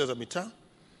mamlaka za serikali za mitaa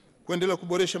kuendelea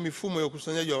kuboresha mifumo ya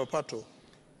ukusanyaji wa mapato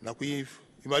na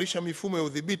kuimarisha mifumo ya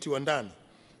udhibiti wa ndani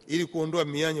ili kuondoa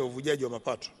mianya ya uvujaji wa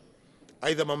mapato.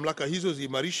 Aidha, mamlaka hizo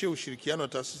ziimarishe ushirikiano na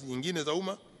taasisi nyingine za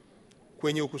umma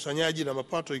kwenye ukusanyaji na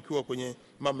mapato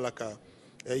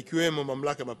ikiwemo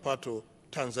mamlaka ya mapato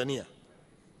Tanzania.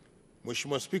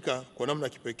 Mheshimiwa Spika, kwa namna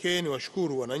kipekee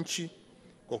niwashukuru wananchi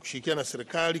kwa kushirikiana na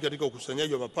serikali katika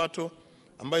ukusanyaji wa mapato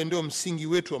ambayo ndio msingi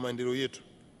wetu wa maendeleo yetu.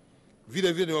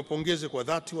 Vile vile niwapongeze kwa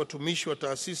dhati watumishi wa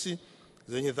taasisi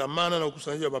zenye dhamana na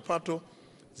ukusanyaji wa mapato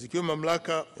zikiwemo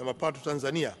mamlaka ya mapato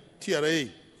Tanzania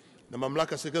TAREHE na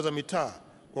mamlaka ya serikali za mitaa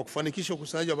kwa kufanikisha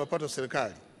ukusanyaji wa mapato ya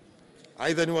serikali.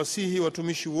 Aidha, niwasihi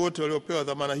watumishi wote waliopewa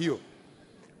dhamana hiyo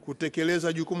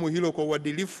kutekeleza jukumu hilo kwa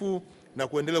uadilifu na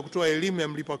kuendelea kutoa elimu ya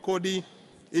mlipa kodi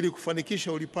ili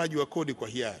kufanikisha ulipaji wa kodi kwa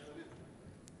hiari.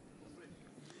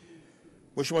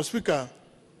 Mheshimiwa Spika,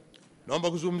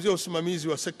 naomba kuzungumzia usimamizi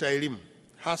wa sekta ya elimu,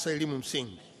 hasa elimu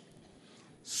msingi.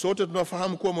 Sote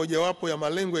tunafahamu kuwa mojawapo ya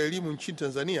malengo ya elimu nchini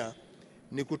Tanzania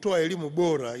ni kutoa elimu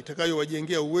bora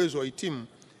itakayowajengea uwezo wa wahitimu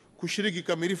kushiriki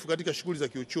kikamilifu katika shughuli za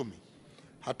kiuchumi.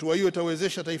 Hatua hiyo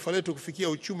itawezesha taifa letu kufikia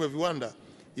uchumi wa viwanda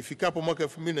ifikapo mwaka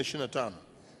 2025.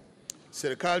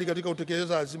 Serikali katika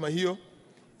kutekeleza azima hiyo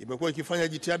imekuwa ikifanya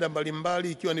jitihada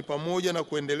mbalimbali ikiwa ni pamoja na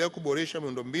kuendelea kuboresha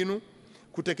miundombinu,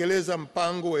 kutekeleza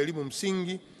mpango wa elimu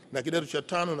msingi na kidato cha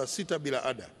 5 na 6 bila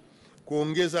ada,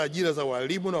 kuongeza ajira za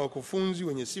walimu na wakufunzi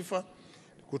wenye sifa,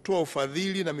 kutoa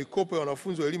ufadhili na mikopo ya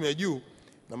wanafunzi wa elimu ya juu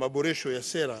na maboresho ya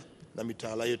sera na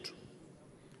mitaala yetu.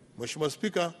 Mheshimiwa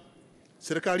Spika,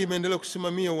 serikali imeendelea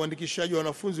kusimamia uandikishaji wa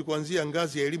wanafunzi kuanzia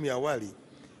ngazi ya elimu ya awali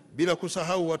bila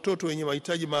kusahau watoto wenye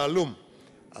mahitaji maalum,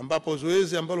 ambapo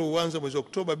zoezi ambalo huanza mwezi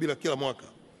Oktoba bila kila mwaka.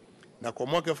 Na kwa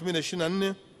mwaka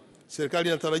 2024 serikali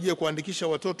inatarajia kuandikisha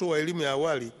watoto wa elimu ya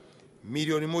awali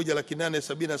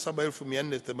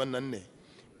 1,877,484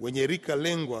 wenye rika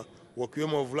lengwa,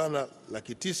 wakiwemo wavulana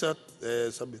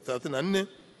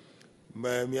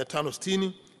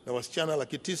 934,560 na wasichana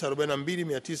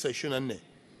 942,924.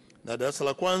 Na darasa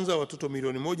la kwanza watoto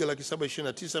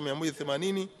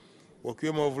 1,729,180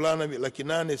 wakiwemo wavulana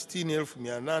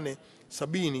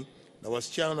 860,870 na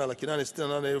wasichana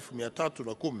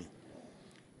 868,310.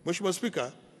 Mheshimiwa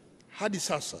Spika, hadi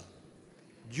sasa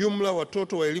jumla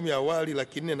watoto wa elimu ya awali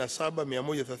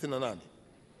 407,138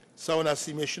 sawa na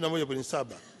 21.7,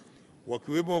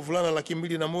 wakiwemo wavulana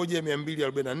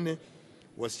 201,244,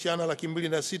 wasichana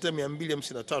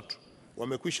 206,253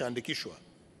 wamekwisha andikishwa.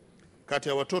 Kati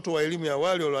ya watoto wa elimu ya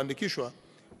awali walioandikishwa,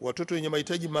 watoto wenye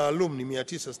mahitaji maalum ni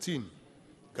 960,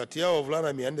 kati yao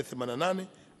wavulana 488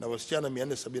 na wasichana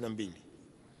 472.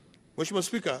 Mheshimiwa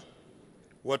Spika,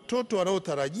 watoto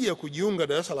wanaotarajia kujiunga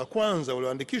darasa la kwanza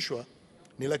walioandikishwa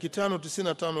ni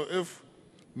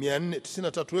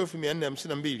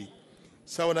 593,452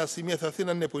 sawa na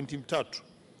 34.3,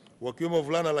 wakiwemo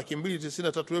wavulana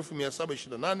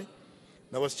 293,728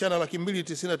 na wasichana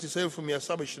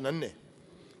 299,724.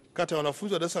 Kati ya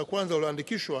wanafunzi wa darasa la kwanza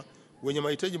walioandikishwa wenye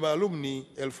mahitaji maalum ni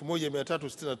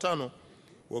 1,365,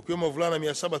 wakiwemo wavulana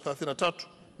 733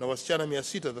 na wasichana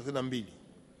 632.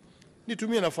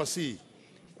 Nitumie nafasi hii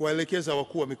kuwaelekeza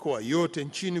wakuu wa mikoa yote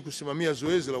nchini kusimamia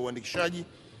zoezi la uandikishaji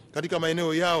katika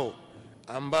maeneo yao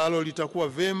ambalo litakuwa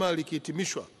vema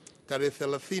likihitimishwa tarehe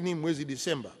 30 mwezi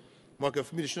Disemba mwaka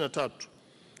 2023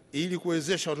 ili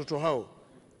kuwezesha watoto hao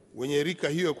wenye rika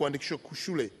hiyo ya kuandikishwa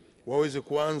shule waweze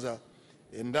kuanza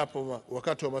endapo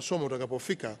wakati wa masomo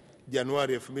utakapofika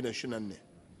Januari 2024.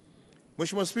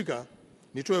 Mheshimiwa Spika,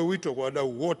 nitoe wito kwa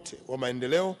wadau wote wa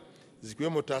maendeleo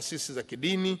zikiwemo taasisi za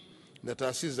kidini na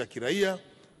taasisi za kiraia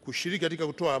kushiriki katika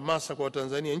kutoa hamasa kwa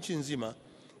Watanzania nchi nzima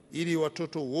ili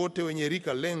watoto wote wenye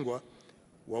rika lengwa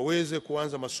waweze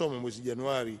kuanza masomo mwezi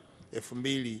Januari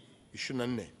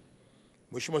 2024.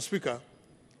 Mheshimiwa Spika,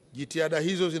 jitihada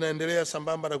hizo zinaendelea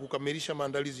sambamba na kukamilisha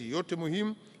maandalizi yote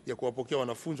muhimu ya kuwapokea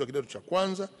wanafunzi wa kidato cha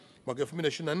kwanza mwaka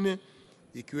 2024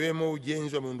 ikiwemo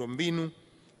ujenzi wa miundombinu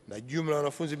na jumla ya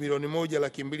wanafunzi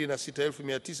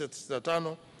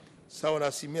 1,206,995 sawa na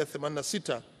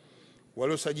 86%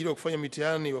 waliosajiliwa kufanya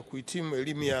mitihani wa kuhitimu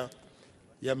elimu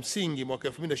ya msingi mwaka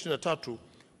 2023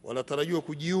 wanatarajiwa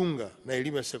kujiunga na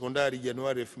elimu ya sekondari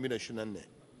Januari 2024.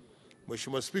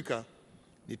 Mheshimiwa Spika,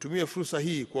 nitumie fursa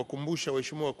hii kuwakumbusha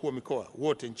waheshimiwa wakuu wa mikoa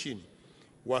wote nchini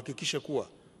wahakikishe kuwa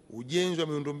ujenzi wa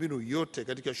miundombinu yote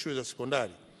katika shule za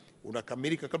sekondari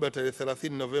unakamilika kabla ya tarehe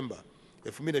 30 Novemba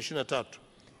 2023.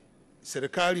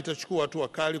 Serikali itachukua hatua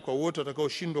kali kwa wote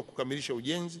watakaoshindwa kukamilisha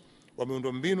ujenzi wa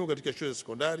miundombinu katika shule za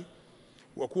sekondari.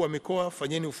 Wakuu wa mikoa,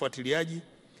 fanyeni ufuatiliaji.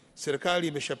 Serikali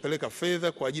imeshapeleka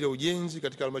fedha kwa ajili ya ujenzi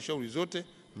katika halmashauri zote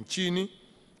nchini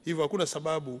Hivyo hakuna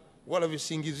sababu wala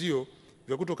visingizio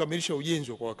vya kutokamilisha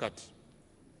ujenzi kwa wakati.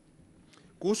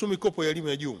 Kuhusu mikopo ya elimu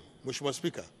ya juu, Mheshimiwa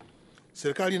Spika,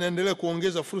 serikali inaendelea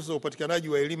kuongeza fursa za upatikanaji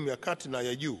wa elimu ya kati na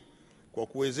ya juu kwa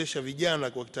kuwezesha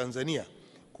vijana wa Tanzania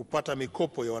kupata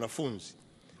mikopo ya wanafunzi.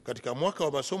 Katika mwaka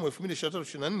wa masomo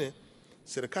 2023/24,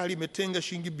 serikali imetenga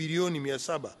shilingi bilioni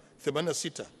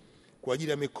 786 kwa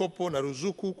ajili ya mikopo na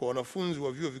ruzuku kwa wanafunzi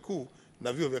wa vyuo vikuu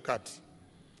na vyuo vya kati.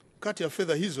 Kati ya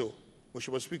fedha hizo,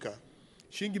 Mheshimiwa Spika,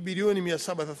 shilingi bilioni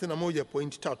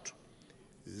 731.3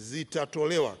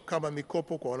 zitatolewa kama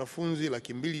mikopo kwa wanafunzi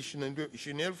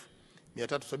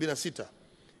 220,376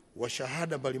 wa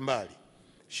shahada mbalimbali,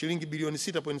 shilingi bilioni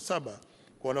 6.7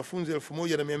 kwa wanafunzi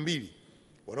 1,200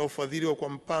 wanaofadhiliwa kwa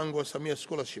mpango wa Samia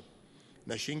Scholarship,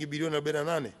 na shilingi bilioni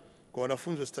 48 kwa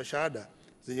wanafunzi wa stashahada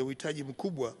zenye uhitaji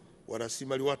mkubwa wa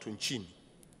rasilimali watu nchini.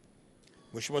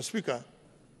 Mheshimiwa Spika,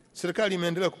 serikali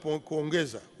imeendelea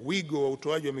kuongeza wigo wa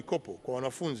utoaji wa mikopo kwa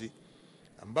wanafunzi,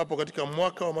 ambapo katika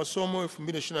mwaka wa masomo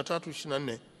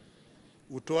 2023/24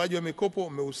 utoaji wa mikopo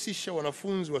umehusisha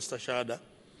wanafunzi wa stashahada.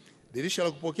 Dirisha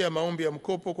la kupokea maombi ya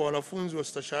mkopo kwa wanafunzi wa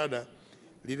stashahada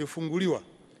lilifunguliwa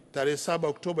tarehe 7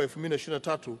 Oktoba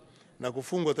 2023 na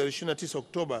kufungwa tarehe 29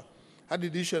 Oktoba. Hadi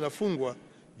dirisha linafungwa,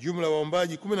 jumla ya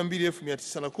waombaji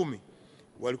 12,910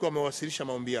 walikuwa wamewasilisha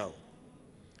maombi yao.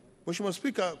 Mheshimiwa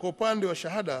Spika, kwa upande wa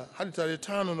shahada, hadi tarehe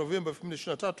 5 Novemba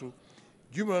 2023,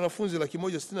 jumla ya wanafunzi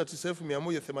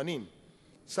 169,180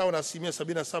 sawa na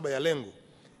 77% ya lengo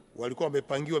walikuwa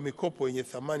wamepangiwa mikopo yenye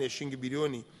thamani ya shilingi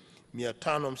bilioni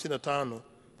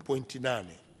 555.8.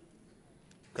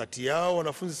 Kati yao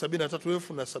wanafunzi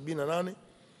 73,078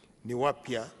 ni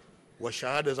wapya wa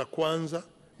shahada za kwanza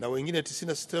na wengine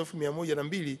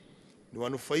 96,102 ni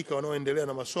wanufaika wanaoendelea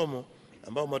na masomo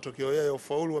ambao matokeo yao ya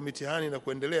ufaulu wa mitihani na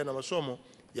kuendelea na masomo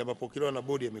yamepokelewa na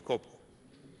bodi ya mikopo.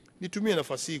 Nitumie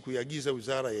nafasi hii kuiagiza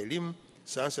Wizara ya Elimu,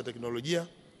 Sayansi na Teknolojia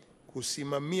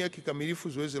kusimamia kikamilifu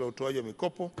zoezi la utoaji wa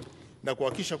mikopo na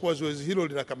kuhakikisha kuwa zoezi hilo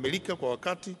linakamilika kwa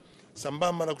wakati,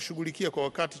 sambamba na kushughulikia kwa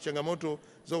wakati changamoto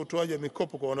za utoaji wa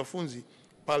mikopo kwa wanafunzi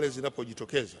pale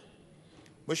zinapojitokeza.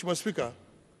 Mheshimiwa Spika,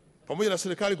 pamoja na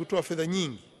serikali kutoa fedha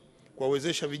nyingi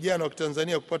kuwawezesha vijana wa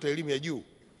Tanzania kupata elimu ya juu,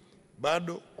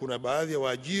 bado kuna baadhi ya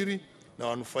waajiri na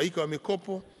wanufaika wa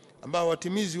mikopo ambao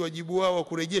watimizi wajibu wao wa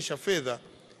kurejesha fedha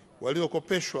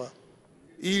waliokopeshwa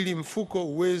ili mfuko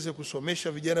uweze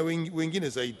kusomesha vijana wengine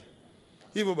zaidi.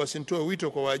 Hivyo basi, nitoe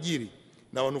wito kwa waajiri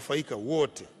na wanufaika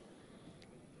wote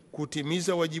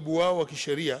kutimiza wajibu wao wa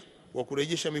kisheria wa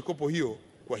kurejesha mikopo hiyo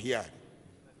kwa hiari.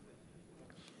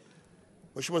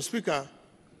 Mheshimiwa Spika,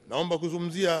 naomba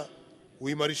kuzungumzia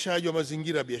uimarishaji wa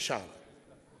mazingira ya biashara.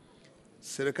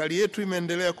 Serikali yetu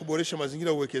imeendelea kuboresha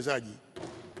mazingira ya uwekezaji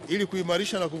ili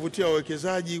kuimarisha na kuvutia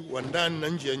wawekezaji wa ndani na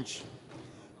nje ya nchi.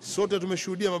 Sote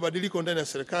tumeshuhudia mabadiliko ndani ya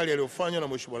serikali yaliyofanywa na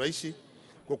Mheshimiwa Rais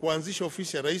kwa kuanzisha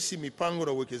ofisi ya Rais mipango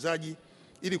na uwekezaji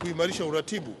ili kuimarisha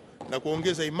uratibu na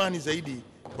kuongeza imani zaidi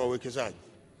kwa wawekezaji.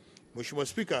 Mheshimiwa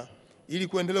Spika, ili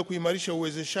kuendelea kuimarisha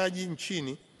uwezeshaji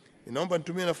nchini, ninaomba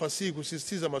nitumie nafasi hii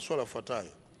kusisitiza masuala yafuatayo.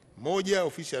 Moja,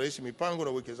 ofisi ya Rais mipango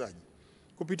na uwekezaji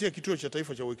kupitia Kituo cha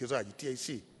Taifa cha Uwekezaji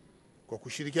TIC kwa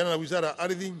kushirikiana na Wizara ya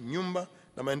Ardhi, Nyumba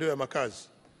na Maendeleo ya Makazi,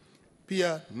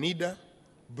 pia NIDA,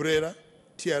 BRELA,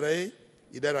 TRA,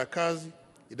 Idara ya Kazi,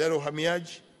 Idara ya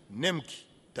Uhamiaji, NEMKI,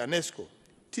 TANESCO,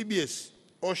 TBS,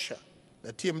 OSHA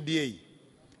na TMDA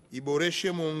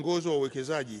iboreshe mwongozo wa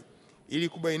uwekezaji ili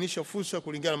kubainisha fursa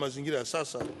kulingana na mazingira ya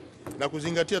sasa na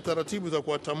kuzingatia taratibu za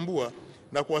kuwatambua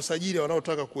na kuwasajili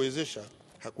wanaotaka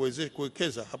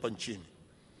kuwekeza hapa nchini.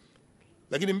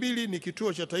 Lakini mbili, ni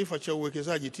Kituo cha Taifa cha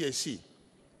Uwekezaji TIC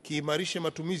kiimarishe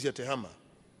matumizi ya tehama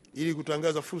ili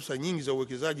kutangaza fursa nyingi za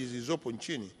uwekezaji zilizopo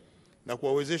nchini na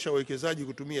kuwawezesha wawekezaji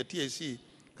kutumia TIC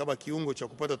kama kiungo cha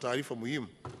kupata taarifa muhimu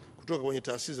kutoka kwenye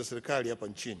taasisi za serikali hapa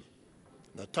nchini.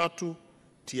 Na tatu,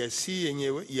 TIC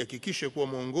yenyewe ihakikishe kuwa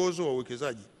mwongozo wa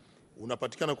uwekezaji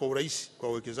unapatikana kwa urahisi kwa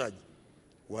wawekezaji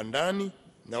wa ndani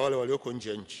na wale walioko nje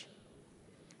ya nchi.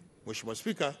 Mheshimiwa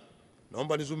Spika,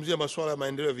 naomba nizungumzie masuala ya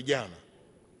maendeleo ya vijana.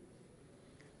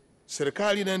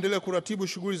 Serikali inaendelea kuratibu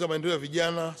shughuli za maendeleo ya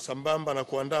vijana sambamba na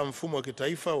kuandaa mfumo wa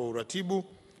kitaifa wa uratibu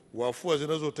wa afua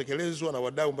zinazotekelezwa na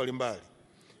wadau mbalimbali.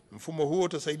 Mfumo huo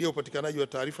utasaidia upatikanaji wa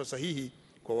taarifa sahihi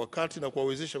kwa wakati na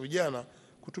kuwawezesha vijana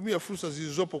kutumia fursa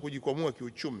zilizopo kujikwamua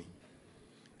kiuchumi.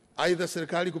 Aidha,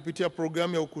 serikali kupitia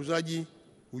programu ya ukuzaji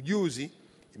ujuzi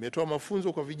imetoa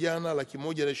mafunzo kwa vijana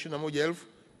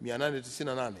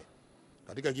 121,898.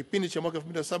 Katika kipindi cha mwaka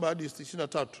 2007 hadi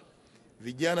 2023,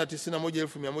 vijana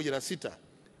 91,106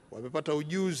 wamepata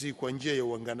ujuzi kwa njia ya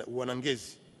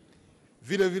uanangezi.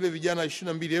 Vile vile vijana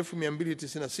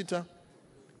 22,296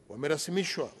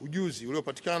 wamerasimishwa ujuzi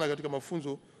uliopatikana katika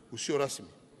mafunzo usio rasmi.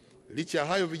 Licha ya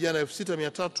hayo, vijana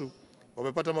 6300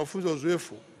 wamepata mafunzo ya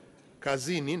uzoefu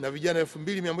kazini na vijana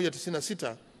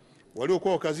 2196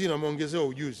 waliokuwa kazini wameongezewa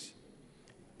ujuzi.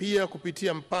 Pia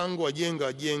kupitia mpango wa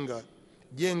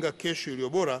jenga kesho iliyo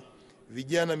bora,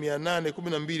 vijana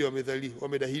 812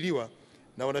 wamedahiliwa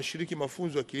na wanashiriki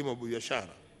mafunzo ya kilimo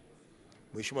biashara.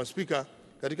 Mheshimiwa Spika,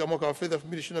 katika mwaka wa fedha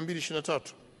 2022/23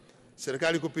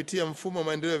 serikali kupitia mfumo wa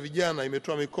maendeleo ya vijana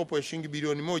imetoa mikopo ya shilingi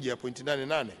bilioni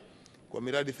 1.88 kwa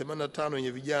miradi 85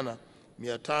 yenye vijana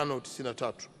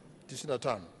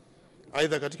 595.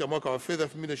 Aidha, katika mwaka wa fedha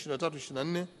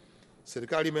 2023/24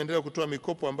 serikali imeendelea kutoa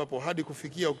mikopo ambapo hadi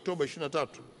kufikia Oktoba 23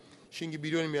 shilingi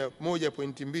bilioni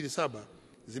 1.27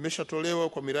 zimeshatolewa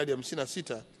kwa miradi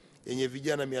 56 yenye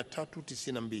vijana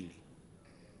 392.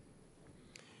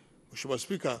 Mheshimiwa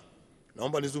Spika,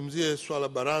 naomba nizungumzie swala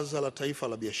Baraza la Taifa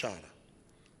la Biashara.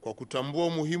 Kwa kutambua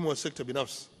umuhimu wa sekta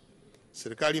binafsi,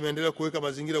 serikali imeendelea kuweka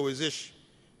mazingira wezeshi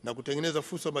na kutengeneza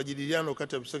fursa ya majadiliano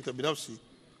kati ya sekta binafsi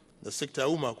na sekta ya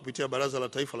umma kupitia Baraza la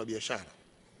Taifa la Biashara.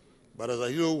 Baraza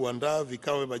hilo huandaa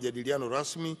vikao vya majadiliano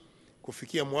rasmi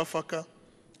kufikia mwafaka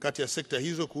kati ya sekta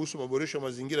hizo kuhusu maboresho ya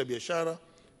mazingira ya biashara,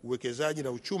 uwekezaji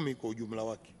na uchumi kwa ujumla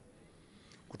wake.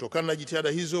 Kutokana na jitihada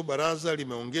hizo, baraza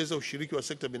limeongeza ushiriki wa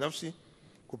sekta binafsi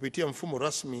kupitia mfumo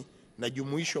rasmi na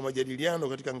jumuishi wa majadiliano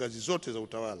katika ngazi zote za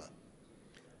utawala.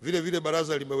 Vile vile,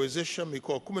 baraza limewezesha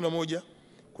mikoa 11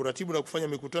 kuratibu na kufanya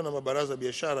mikutano ya mabaraza ya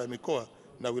biashara ya mikoa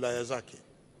na wilaya zake.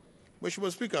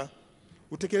 Mheshimiwa Spika,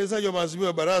 utekelezaji wa maazimio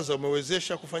ya baraza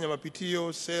umewezesha kufanya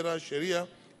mapitio sera, sheria,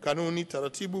 kanuni,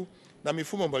 taratibu na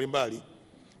mifumo mbalimbali,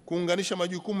 kuunganisha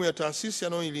majukumu ya taasisi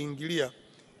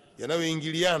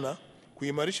yanayoingiliana,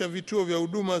 kuimarisha vituo vya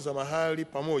huduma za mahali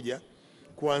pamoja,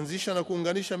 kuanzisha na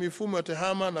kuunganisha mifumo ya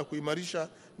tehama na kuimarisha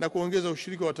na kuongeza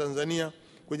ushiriki wa Tanzania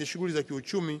kwenye shughuli za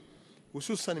kiuchumi,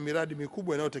 hususan miradi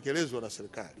mikubwa inayotekelezwa na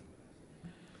serikali.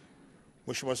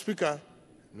 Mheshimiwa Spika,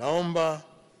 naomba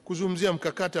kuzungumzia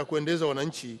mkakati wa kuendeleza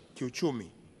wananchi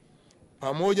kiuchumi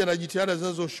pamoja na jitihada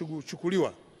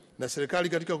zinazochukuliwa na serikali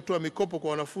katika kutoa mikopo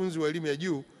kwa wanafunzi wa elimu ya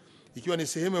juu, ikiwa ni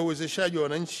sehemu ya uwezeshaji wa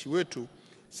wananchi wetu.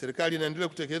 Serikali inaendelea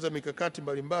kutekeleza mikakati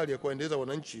mbalimbali ya kuendeleza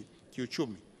wananchi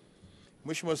kiuchumi.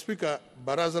 Mheshimiwa Spika,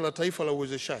 Baraza la Taifa la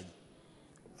Uwezeshaji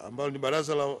ambalo ni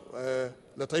Baraza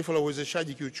la Taifa la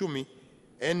Uwezeshaji Kiuchumi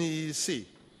NEC,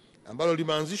 ambalo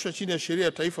limeanzishwa chini ya Sheria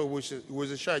ya Taifa ya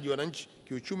Uwezeshaji Wananchi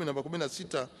Kiuchumi namba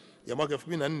 16 ya mwaka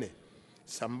 2004,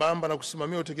 sambamba na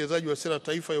kusimamia utekelezaji wa Sera ya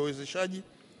Taifa ya Uwezeshaji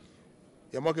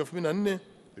ya mwaka 2004,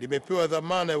 limepewa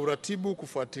dhamana ya uratibu,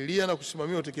 kufuatilia na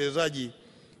kusimamia utekelezaji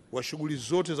wa shughuli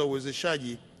zote za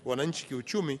uwezeshaji wananchi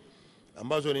kiuchumi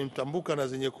ambazo ni mtambuka na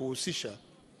zenye kuhusisha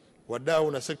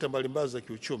wadau na sekta mbalimbali za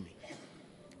kiuchumi.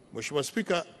 Mheshimiwa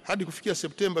Spika, hadi kufikia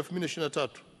Septemba 2023,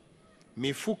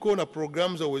 mifuko na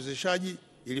programu za uwezeshaji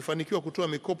ilifanikiwa kutoa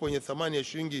mikopo yenye thamani ya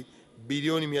shilingi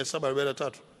bilioni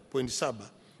 743.7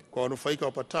 kwa wanufaika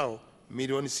wapatao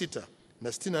milioni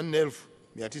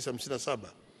 664,957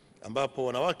 ambapo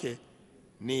wanawake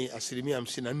ni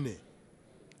 54%.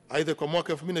 Aidha, kwa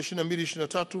mwaka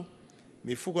 2022/23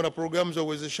 mifuko na programu za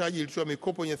uwezeshaji ilitoa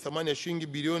mikopo yenye thamani ya shilingi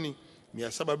bilioni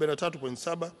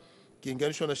 743.7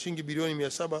 kilinganishwa na shilingi bilioni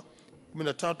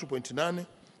 713.8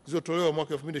 zilizotolewa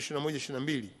mwaka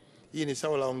 2021/22. Hii ni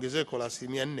sawa la ongezeko la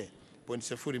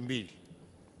 4.02%.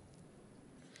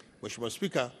 Mheshimiwa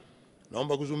Spika,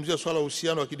 naomba kuzungumzia swala la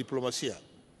uhusiano wa kidiplomasia.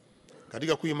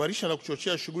 Katika kuimarisha na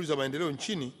kuchochea shughuli za maendeleo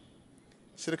nchini,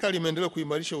 serikali imeendelea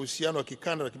kuimarisha uhusiano wa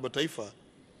kikanda na kimataifa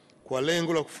kwa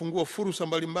lengo la kufungua fursa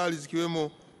mbalimbali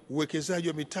zikiwemo uwekezaji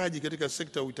wa mitaji katika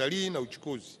sekta ya utalii na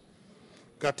uchukuzi.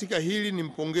 Katika hili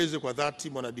nimpongeze kwa dhati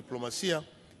mwanadiplomasia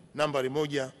nambari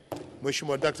 1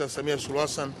 Mheshimiwa Dr. Samia Suluhu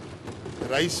Hassan,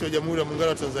 Rais wa Jamhuri ya Muungano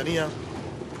wa Tanzania,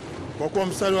 kwa kuwa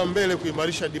mstari wa mbele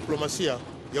kuimarisha diplomasia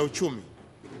ya uchumi.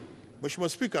 Mheshimiwa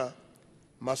Spika,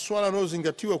 masuala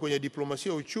yanayozingatiwa kwenye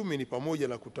diplomasia ya uchumi ni pamoja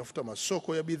na kutafuta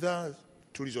masoko ya bidhaa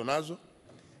tulizo nazo,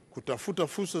 kutafuta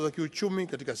fursa za kiuchumi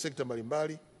katika sekta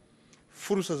mbalimbali,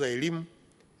 fursa za elimu,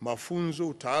 mafunzo,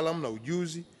 utaalamu na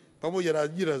ujuzi, pamoja na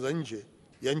ajira za nje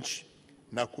ya nchi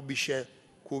na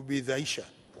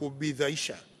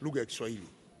kubidhaisha lugha ya Kiswahili,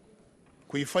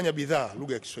 kuifanya bidhaa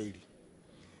lugha ya Kiswahili.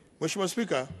 Mheshimiwa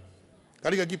Spika,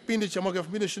 katika kipindi cha mwaka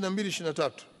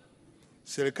 2022/23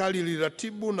 serikali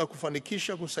iliratibu na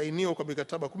kufanikisha kusainiwa kwa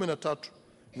mikataba 13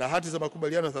 na hati za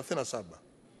makubaliano 37.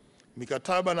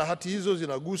 Mikataba na hati hizo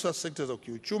zinagusa sekta za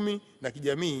kiuchumi na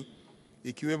kijamii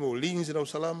ikiwemo ulinzi na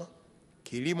usalama,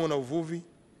 kilimo na uvuvi,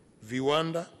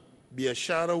 viwanda,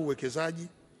 biashara, uwekezaji,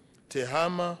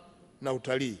 tehama na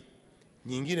utalii.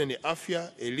 Nyingine ni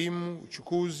afya, elimu,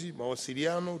 uchukuzi,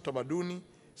 mawasiliano, utamaduni,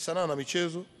 sanaa na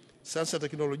michezo, sayansi na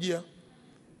teknolojia,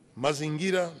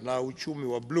 mazingira na uchumi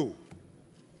wa bluu.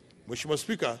 Mheshimiwa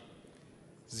Spika,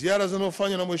 ziara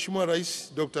zinazofanywa na Mheshimiwa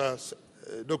Rais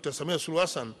Dr. Samia Suluhu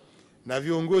Hassan na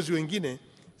viongozi wengine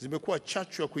zimekuwa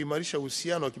chachu ya kuimarisha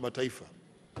uhusiano wa kimataifa.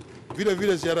 Vile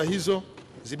vile ziara hizo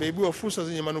zimeibua fursa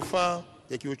zenye manufaa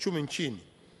ya kiuchumi nchini.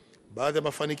 Baadhi ya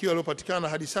mafanikio yaliyopatikana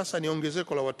hadi sasa ni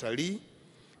ongezeko la watalii,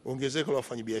 ongezeko la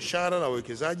wafanyabiashara na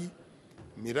wawekezaji,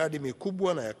 miradi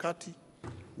mikubwa na ya kati,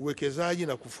 uwekezaji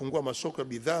na kufungua masoko ya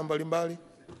bidhaa mbalimbali.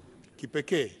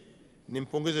 Kipekee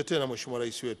nimpongeze tena Mheshimiwa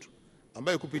Rais wetu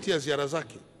ambaye kupitia ziara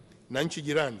zake na nchi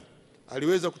jirani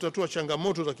aliweza kutatua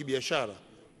changamoto za kibiashara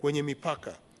kwenye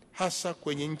mipaka, hasa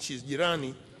kwenye nchi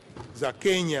jirani za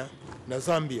Kenya na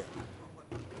Zambia.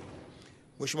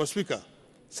 Mheshimiwa Spika,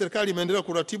 serikali imeendelea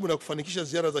kuratibu na kufanikisha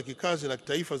ziara za kikazi na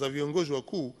kitaifa za viongozi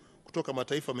wakuu kutoka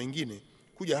mataifa mengine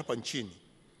kuja hapa nchini.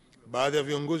 Baadhi ya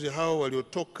viongozi hao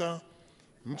waliotoka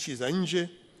nchi za nje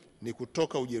ni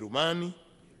kutoka Ujerumani,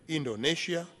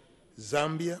 Indonesia,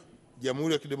 Zambia,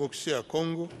 Jamhuri ya Kidemokrasia ya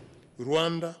Kongo,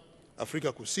 Rwanda,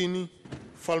 Afrika Kusini,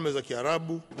 Falme za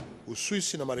Kiarabu,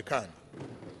 Uswisi na Marekani.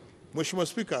 Mheshimiwa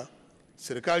Spika,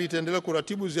 serikali itaendelea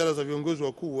kuratibu ziara za viongozi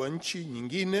wakuu wa nchi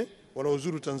nyingine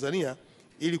wanaozuru Tanzania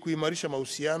ili kuimarisha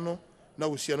mahusiano na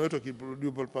uhusiano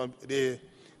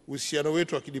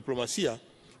wetu wa kidiplomasia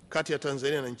kati ya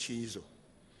Tanzania na nchi hizo.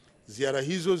 Ziara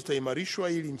hizo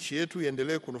zitaimarishwa ili nchi yetu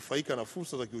iendelee kunufaika na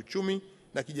fursa za kiuchumi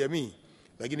na kijamii,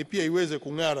 lakini pia iweze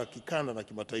kung'ara kikanda na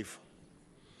kimataifa.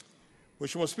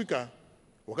 Mheshimiwa Spika,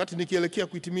 wakati nikielekea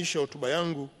kuhitimisha hotuba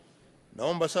yangu,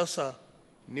 naomba sasa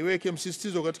niweke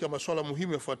msisitizo katika masuala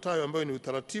muhimu yafuatayo ambayo ni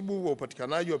utaratibu wa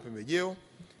upatikanaji wa pembejeo,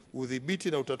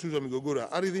 udhibiti na utatuzi wa migogoro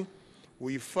ya ardhi,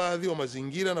 uhifadhi wa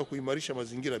mazingira na kuimarisha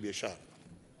mazingira ya biashara.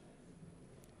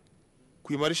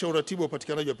 Kuimarisha uratibu wa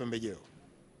upatikanaji wa pembejeo.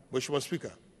 Mheshimiwa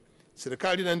Spika,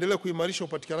 serikali inaendelea kuimarisha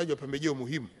upatikanaji wa pembejeo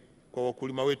muhimu kwa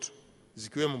wakulima wetu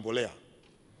zikiwemo mbolea.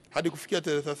 Hadi kufikia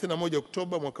tarehe 31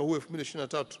 Oktoba mwaka huu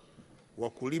 2023,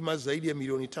 wakulima zaidi ya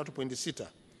milioni 3.6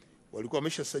 walikuwa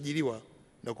wameshasajiliwa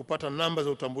na kupata namba za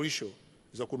utambulisho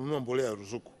za kununua mbolea ya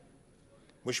ruzuku.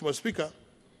 Mheshimiwa Spika,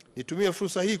 nitumie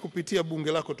fursa hii kupitia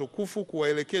bunge lako tukufu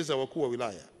kuwaelekeza wakuu wa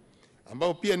wilaya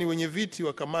ambao pia ni wenye viti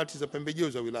wa kamati za pembejeo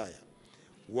za wilaya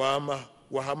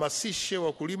wahamasishe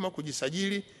wakulima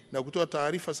kujisajili na kutoa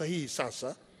taarifa sahihi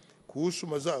sasa kuhusu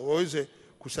mazao, waweze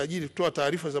kusajili kutoa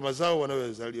taarifa za mazao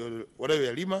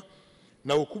wanayoyalima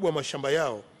na ukubwa wa mashamba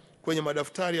yao kwenye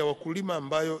madaftari ya wakulima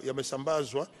ambayo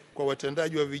yamesambazwa kwa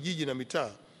watendaji wa vijiji na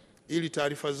mitaa ili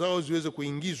taarifa zao ziweze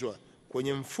kuingizwa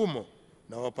kwenye mfumo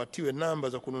na wapatiwe namba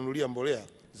za kununulia mbolea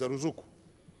za ruzuku.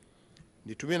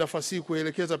 Nitumie nafasi hii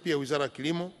kuelekeza pia Wizara ya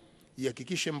Kilimo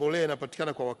ihakikishe mbolea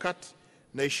inapatikana kwa wakati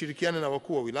na ishirikiane na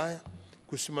wakuu wa wilaya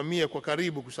kusimamia kwa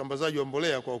karibu kusambazaji wa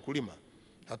mbolea kwa wakulima.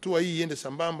 Hatua hii iende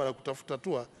sambamba na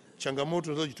kutatua changamoto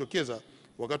zinazojitokeza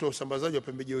wakati wa usambazaji wa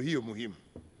pembejeo hiyo muhimu.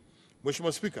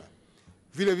 Mheshimiwa Spika,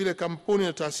 vile vile kampuni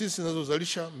na taasisi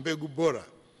zinazozalisha mbegu bora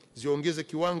ziongeze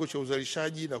kiwango cha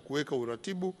uzalishaji na kuweka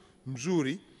uratibu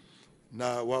mzuri na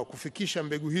wa kufikisha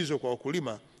mbegu hizo kwa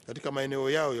wakulima katika maeneo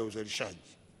yao ya uzalishaji.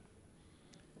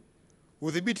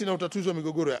 Udhibiti na utatuzi wa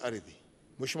migogoro ya ardhi.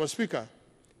 Mheshimiwa Spika,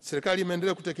 serikali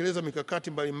imeendelea kutekeleza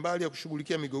mikakati mbalimbali ya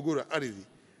kushughulikia migogoro ya ardhi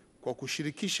kwa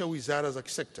kushirikisha wizara za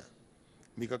kisekta.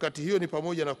 Mikakati hiyo ni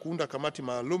pamoja na kuunda kamati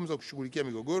maalum za kushughulikia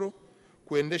migogoro,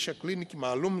 kuendesha kliniki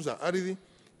maalum za ardhi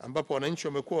ambapo wananchi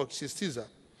wamekuwa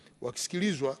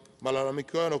wakisikilizwa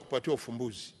malalamiko yao na kupatiwa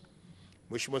ufumbuzi.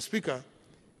 Mheshimiwa Spika,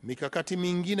 mikakati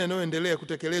mingine inayoendelea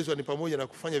kutekelezwa ni pamoja na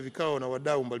kufanya vikao na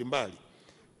wadau mbalimbali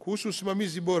kuhusu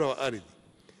usimamizi bora wa ardhi,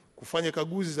 kufanya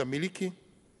kaguzi za milki,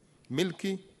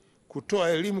 kutoa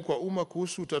elimu kwa umma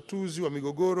kuhusu utatuzi wa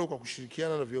migogoro kwa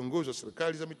kushirikiana na viongozi wa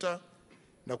serikali za mitaa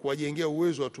na kuwajengea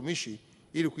uwezo wa watumishi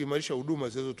ili kuimarisha huduma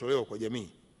zinazotolewa kwa jamii.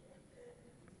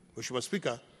 Mheshimiwa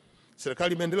Spika,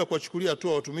 serikali imeendelea kuwachukulia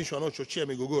hatua watumishi wanaochochea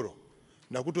migogoro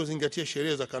na kutozingatia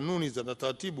sheria za kanuni za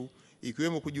taratibu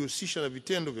ikiwemo kujihusisha na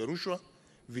vitendo vya rushwa.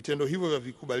 Vitendo hivyo vya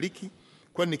vikubaliki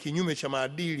kwani ni kinyume cha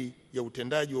maadili ya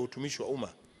utendaji wa utumishi wa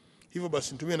umma. Hivyo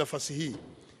basi nitumie nafasi hii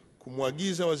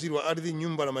kumwagiza Waziri wa Ardhi,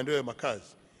 Nyumba na Maendeleo ya Makazi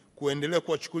kuendelea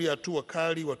kuwachukulia hatua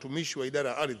kali watumishi wa idara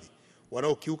ya ardhi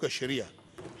wanaokiuka sheria.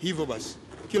 Hivyo basi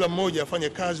kila mmoja afanye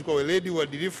kazi kwa weledi,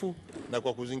 uadilifu na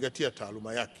kwa kuzingatia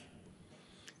taaluma yake.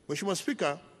 Mheshimiwa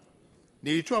Spika,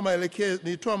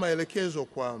 nilitoa maelekezo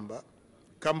kwamba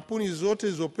kampuni zote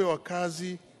zilizopewa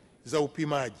kazi za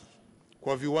upimaji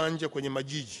kwa viwanja kwenye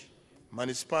majiji,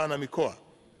 manispaa na mikoa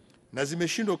na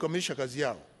zimeshindwa kukamilisha kazi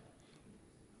yao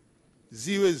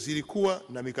ziwe zilikuwa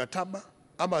na mikataba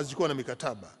ama hazikuwa na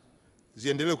mikataba,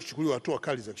 ziendelee kuchukuliwa hatua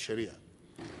kali za kisheria.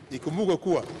 Ikumbuke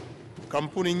kuwa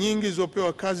kampuni nyingi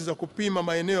zilizopewa kazi za kupima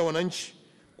maeneo ya wananchi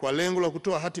kwa lengo la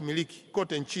kutoa hati miliki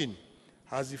kote nchini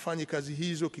hazifanyi kazi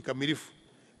hizo kikamilifu,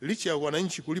 licha ya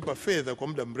wananchi kulipa fedha kwa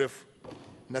muda mrefu.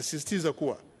 Nasisitiza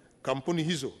kuwa kampuni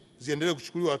hizo ziendelee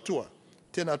kuchukuliwa hatua,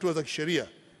 tena hatua za kisheria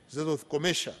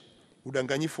zinazokomesha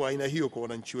udanganyifu wa aina hiyo kwa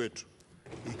wananchi wetu,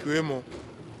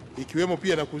 ikiwemo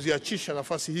pia na kuziachisha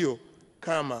nafasi hiyo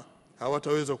kama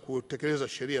hawataweza kutekeleza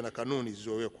sheria na kanuni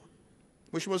zilizowekwa.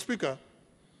 Mheshimiwa Spika,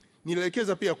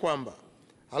 ninaelekeza pia kwamba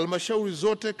halmashauri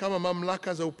zote kama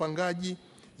mamlaka za upangaji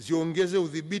ziongeze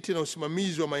udhibiti na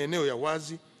usimamizi wa maeneo ya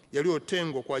wazi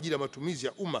yaliyotengwa kwa ajili ya matumizi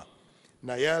ya umma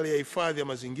na yale ya hifadhi ya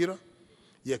mazingira,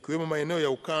 yakiwemo maeneo ya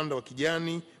ukanda wa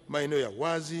kijani, maeneo ya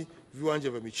wazi, viwanja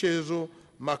vya michezo,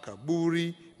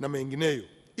 makaburi na mengineyo,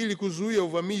 ili kuzuia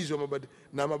uvamizi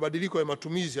na mabadiliko ya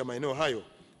matumizi ya maeneo hayo.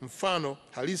 Mfano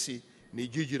halisi ni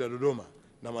jiji la Dodoma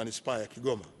na manispaa ya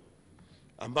Kigoma,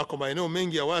 ambako maeneo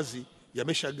mengi ya wazi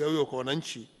yameshagawiwa kwa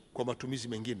wananchi kwa matumizi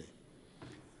mengine.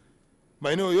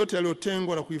 Maeneo yote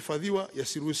yaliyotengwa na kuhifadhiwa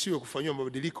yasiruhusiwe kufanyiwa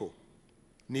mabadiliko.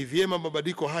 Ni vyema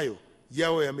mabadiliko hayo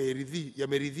yawe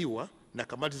yameridhiwa na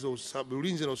kamati za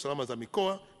ulinzi na usalama za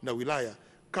mikoa na wilaya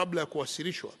kabla ya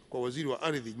kuwasilishwa kwa Waziri wa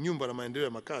Ardhi, Nyumba na Maendeleo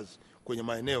ya Makazi kwenye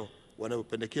maeneo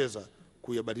wanayopendekeza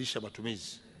kuyabadilisha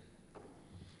matumizi.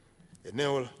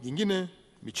 Eneo jingine,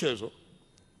 michezo.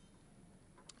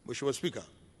 Mheshimiwa Spika,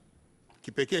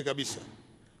 kipekee kabisa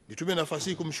nitumie nafasi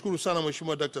hii kumshukuru sana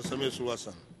Mheshimiwa Dr. Samia Suluhu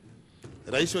Hassan,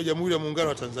 Rais wa Jamhuri ya Muungano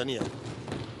wa Tanzania,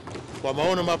 kwa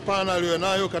maono mapana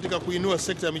aliyonayo katika kuinua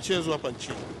sekta ya michezo hapa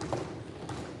nchini.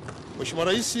 Mheshimiwa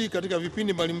Rais katika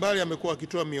vipindi mbalimbali amekuwa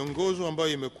akitoa miongozo ambayo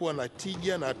imekuwa na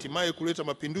tija na hatimaye kuleta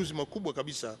mapinduzi makubwa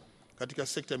kabisa katika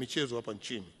sekta ya michezo hapa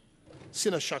nchini.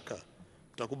 Sina shaka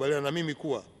mtakubaliana na mimi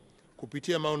kuwa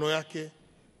kupitia maono yake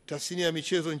tasnia ya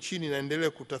michezo nchini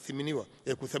inaendelea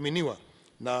kuthaminiwa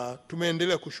na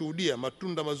tumeendelea kushuhudia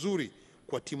matunda mazuri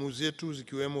kwa timu zetu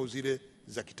zikiwemo zile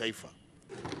za kitaifa.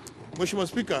 Mheshimiwa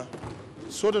Spika,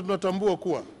 sote tunatambua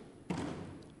kuwa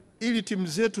ili timu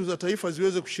zetu za taifa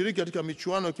ziweze kushiriki katika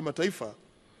michuano ya kimataifa,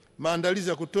 maandalizi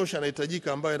ya kutosha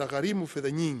yanahitajika ambayo yanagharimu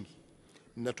fedha nyingi.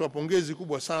 Ninatoa pongezi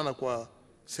kubwa sana kwa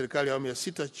serikali ya awamu ya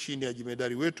 6 chini ya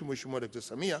jemedari wetu Mheshimiwa Dr.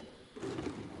 Samia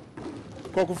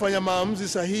kwa kufanya maamuzi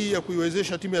sahihi ya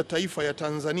kuiwezesha timu ya taifa ya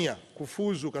Tanzania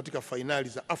kufuzu katika fainali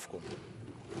za AFCON.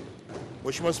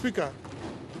 Mheshimiwa Spika,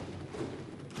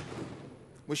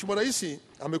 Mheshimiwa Rais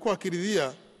amekuwa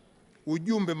akiridhia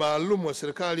ujumbe maalum wa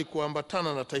serikali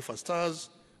kuambatana na Taifa Stars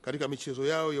katika michezo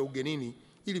yao ya ugenini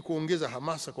ili kuongeza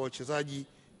hamasa kwa wachezaji,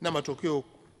 na matokeo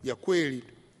ya kweli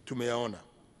tumeyaona.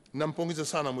 Nampongeza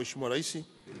sana Mheshimiwa Rais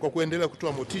kwa kuendelea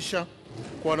kutoa motisha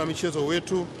kwa wanamichezo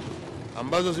wetu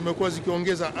ambazo zimekuwa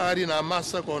zikiongeza ari na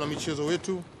hamasa kwa wanamichezo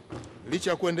wetu licha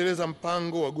ya kuendeleza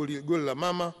mpango wa goli la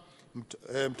mama.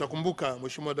 Mtakumbuka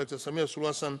Mheshimiwa Dr. Samia Suluhu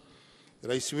Hassan,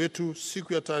 Rais wetu,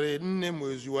 siku ya tarehe 4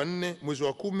 mwezi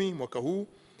wa 10 mwaka huu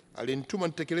alinituma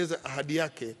nitekeleze ahadi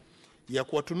yake ya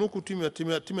kuwatunuku timu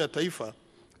ya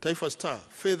Taifa Star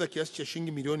fedha kiasi cha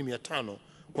shilingi milioni 500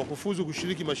 kwa kufuzu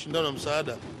kushiriki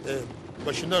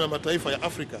mashindano ya mataifa ya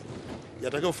Afrika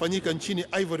yatakayofanyika nchini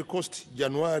Ivory Coast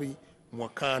Januari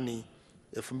mwakani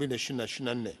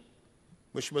 2024.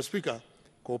 Mheshimiwa Spika,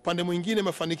 kwa upande mwingine,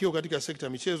 mafanikio katika sekta ya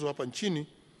michezo hapa nchini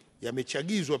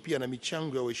yamechagizwa pia na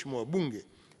michango ya waheshimiwa wa Bunge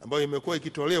ambayo imekuwa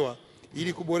ikitolewa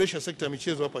ili kuboresha sekta ya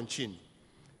michezo hapa nchini.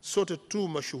 Sote tu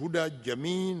mashuhuda,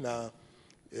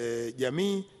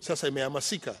 jamii sasa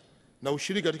imehamasika na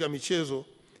ushiriki katika michezo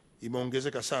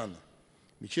imeongezeka sana.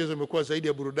 Michezo imekuwa zaidi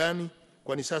ya burudani,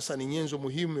 kwani sasa ni nyenzo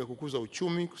muhimu ya kukuza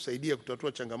uchumi, kusaidia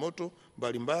kutatua changamoto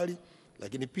mbalimbali,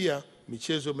 lakini pia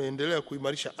michezo imeendelea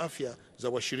kuimarisha afya za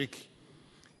washiriki,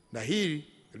 na hili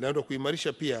linaenda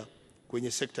kuimarisha pia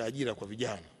kwenye sekta ya ajira kwa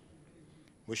vijana.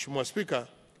 Mheshimiwa Spika,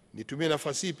 nitumie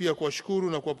nafasi hii pia kuwashukuru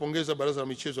na kuwapongeza Baraza la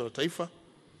Michezo la Taifa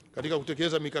katika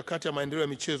kutekeleza mikakati ya maendeleo ya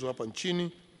michezo hapa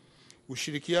nchini.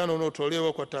 Ushirikiano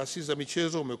unaotolewa kwa taasisi za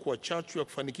michezo umekuwa chachu ya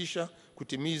kufanikisha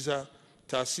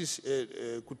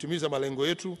kutimiza malengo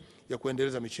yetu ya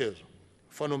kuendeleza michezo.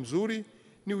 Mfano mzuri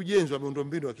ni ujenzi wa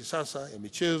miundombinu ya kisasa ya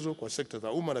michezo kwa sekta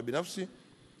za umma na binafsi.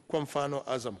 Kwa mfano,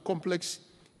 Azam Complex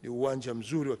ni uwanja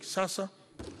mzuri wa kisasa.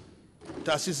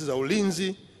 Taasisi za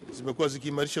ulinzi zimekuwa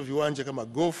zikiimarisha viwanja kama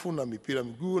gofu na mipira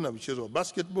miguu na michezo wa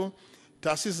basketball.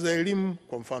 Taasisi za elimu,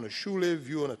 kwa mfano shule,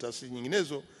 vyuo na taasisi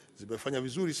nyinginezo zimefanya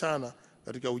vizuri sana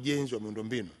katika ujenzi wa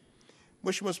miundombinu.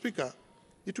 Mheshimiwa Spika,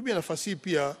 nitumie nafasi hii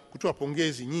pia kutoa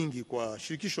pongezi nyingi kwa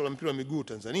Shirikisho la Mpira wa Miguu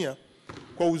Tanzania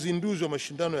kwa kwa uzinduzi wa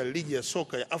mashindano ya ligi ya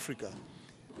soka ya Afrika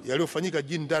yaliyofanyika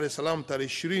jijini Dar es Salaam tarehe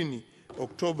 20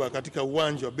 Oktoba katika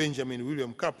uwanja wa Benjamin William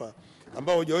Mkapa,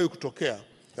 ambao hajawahi kutokea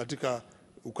katika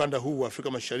ukanda huu wa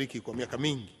Afrika Mashariki kwa miaka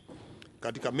mingi.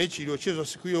 Katika mechi iliyochezwa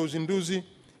siku hiyo ya uzinduzi,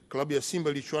 klabu ya Simba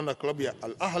ilichuana na klabu ya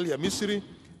Al Ahly ya Misri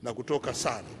na kutoka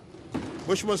sare.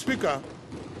 Mheshimiwa Spika,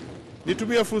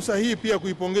 nitumia fursa hii pia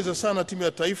kuipongeza sana timu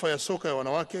ya taifa ya soka ya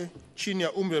wanawake chini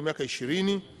ya umri wa miaka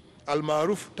 20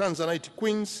 almaarufu Tanzanite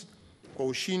Queens kwa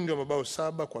ushindi wa mabao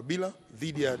 7-0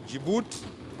 dhidi ya Djibouti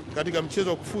katika mchezo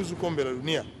wa kufuzu kombe la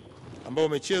dunia ambao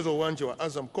umechezwa uwanja wa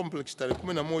Azam Complex tarehe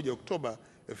 11 Oktoba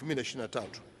 2023.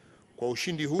 Kwa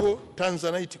ushindi huo,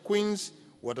 Tanzanite Queens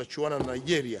watachuana na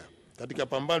Nigeria katika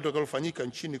pambano litakalofanyika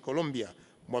nchini Colombia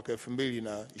mwaka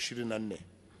 2024.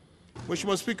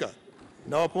 Mheshimiwa Spika,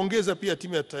 nawapongeza pia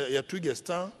timu ya Twiga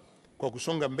Star kwa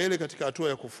kusonga mbele katika hatua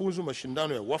ya kufuzu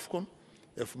mashindano ya WAFCON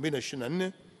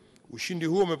 2024. Ushindi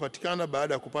huo umepatikana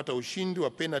baada ya kupata ushindi wa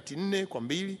penalti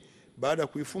 4-2 baada ya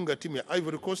kuifunga timu ya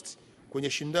Ivory Coast kwenye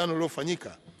shindano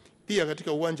lililofanyika pia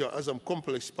katika uwanja wa Azam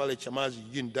Complex pale Chamazi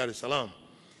jijini Dar es Salaam.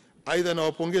 Aidha,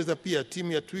 nawapongeza pia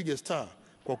timu ya Twiga Star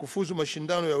kwa kufuzu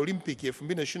mashindano ya Olimpiki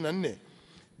 2024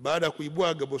 baada ya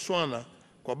kuibwaga Botswana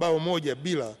kwa bao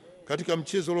 1-0 katika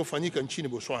mchezo uliofanyika nchini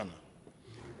Botswana.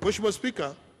 Mheshimiwa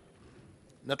Spika,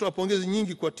 natoa pongezi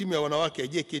nyingi kwa timu ya wanawake ya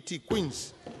JKT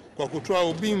Queens kwa kutoa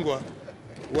ubingwa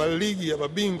wa ligi ya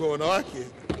mabingwa wanawake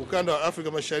ukanda wa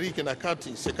Afrika Mashariki na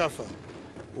Kati Sekafa.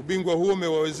 Ubingwa huo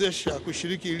umewawezesha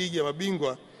kushiriki ligi ya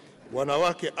mabingwa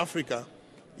wanawake Afrika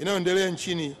inayoendelea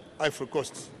nchini Ivory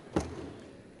Coast.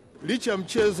 Licha ya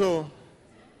mchezo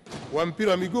wa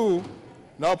mpira wa miguu,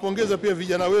 nawapongeza pia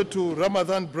vijana wetu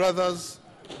Ramadhan Brothers,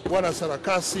 Bwana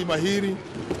Sarakasi Mahiri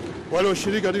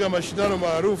walioshiriki katika mashindano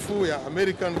maarufu ya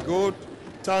American Got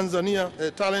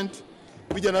Talent.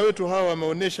 Vijana wetu hawa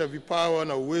wameonyesha vipawa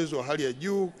na uwezo wa hali ya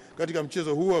juu katika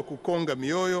mchezo huo wa kukonga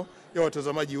mioyo ya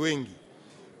watazamaji wengi.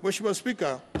 Mheshimiwa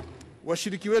Spika,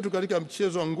 washiriki wetu katika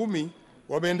mchezo wa ngumi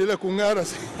wameendelea kung'ara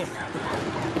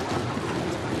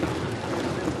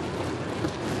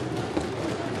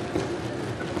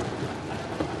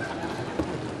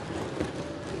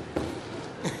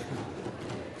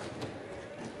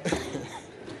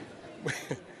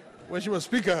Mheshimiwa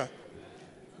Spika,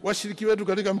 washiriki wetu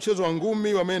katika mchezo wa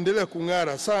ngumi wameendelea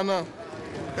kung'ara sana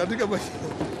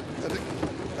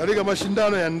katika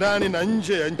mashindano ya ndani na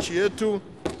nje ya nchi yetu.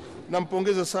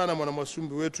 Nampongeza sana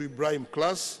mwanamwasumbi wetu Ibrahim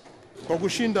Class kwa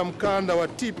kushinda mkanda wa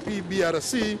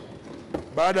TPBRC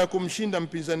baada ya kumshinda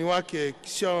mpinzani wake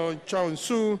Xiao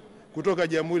Chaosu kutoka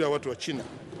Jamhuri ya Watu wa China.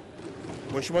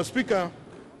 Mheshimiwa Spika,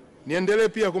 niendelee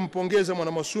pia kumpongeza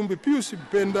mwanamwasumbi Pius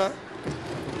Mpenda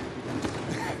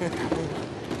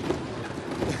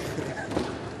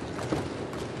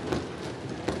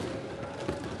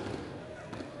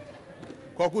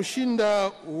kwa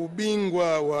kushinda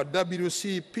ubingwa wa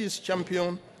WC Peace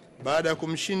Champion baada ya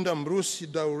kumshinda Mrusi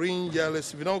Daurin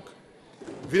Yalesvinok.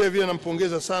 Vile vile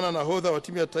nampongeza sana nahodha wa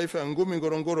timu ya taifa ya ngumi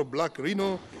Ngorongoro Black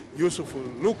Rhino Yusuf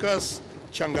Lucas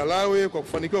Changalawe kwa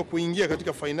kufanikiwa kuingia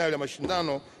katika fainali ya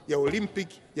mashindano ya Olympic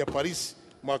ya Paris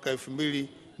mwaka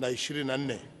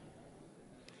 2024.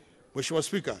 Mheshimiwa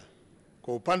Spika,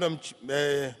 kwa upande wa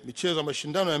michezo ya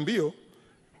mashindano ya mbio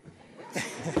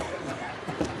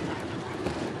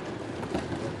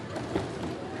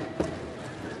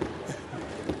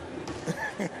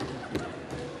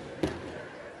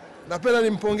napenda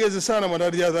nimpongeze sana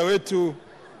mwanariadha wetu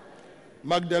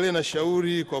Magdalena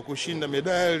Shauri kwa kushinda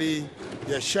medali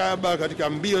ya shaba katika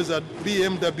mbio za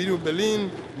BMW Berlin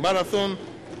Marathon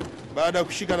baada ya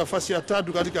kushika nafasi ya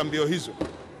 3 katika mbio hizo.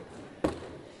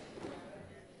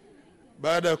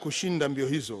 Baada ya kushinda mbio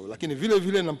hizo, lakini vile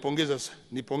vile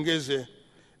nipongeze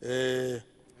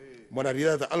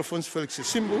mwanariadha Alphonse Felix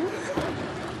Simbu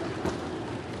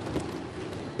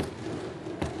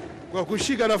kwa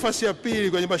kushika nafasi ya 2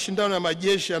 kwenye mashindano ya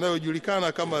majeshi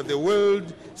yanayojulikana kama the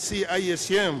World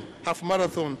CISM Half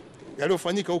Marathon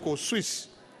yaliyofanyika huko Uswisi.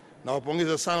 Na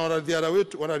wapongeza sana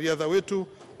wanariadha wetu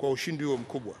kwa ushindi huo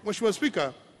mkubwa. Mheshimiwa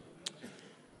Spika,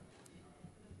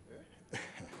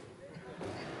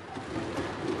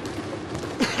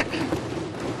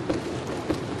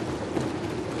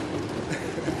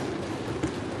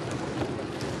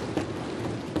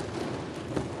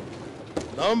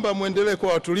 naomba muendelee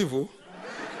kwa watulivu.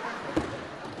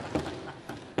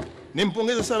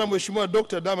 Nimpongeze sana Mheshimiwa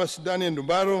Dr. Damas Daniel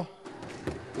Ndumbaro,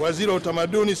 Waziri wa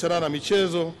Utamaduni, Sanaa na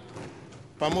Michezo,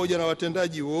 pamoja na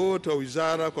watendaji wote wa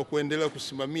wizara kwa kuendelea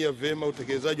kusimamia vema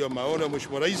utekelezaji wa maono ya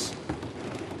Mheshimiwa Rais.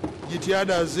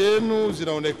 Jitihada zenu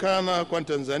zinaonekana kwani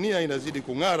Tanzania inazidi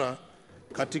kung'ara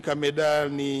katika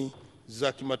medani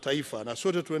za kimataifa, na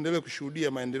sote tuendelee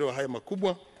kushuhudia maendeleo haya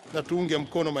makubwa na tuunge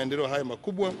mkono maendeleo haya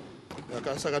makubwa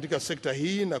hasa katika sekta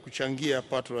hii na kuchangia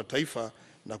pato la taifa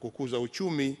na kukuza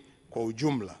uchumi kwa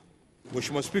ujumla.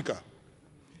 Mheshimiwa Spika,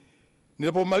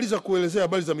 ninapomaliza kuelezea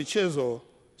habari za michezo,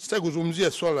 sitaki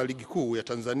kuzungumzia swala la ligi kuu ya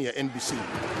Tanzania NBC.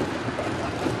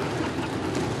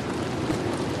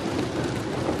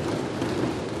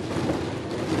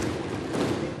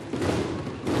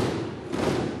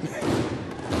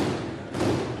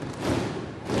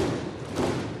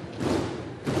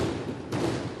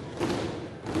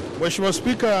 Mheshimiwa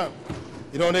Spika,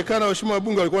 inaonekana waheshimiwa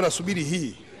wabunge walikuwa wanasubiri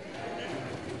hii,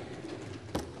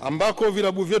 ambako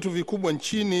vilabu vyetu vikubwa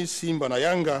nchini Simba na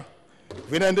Yanga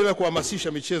vinaendelea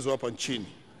kuhamasisha michezo hapa nchini.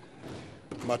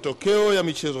 Matokeo ya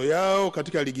michezo yao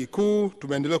katika ligi kuu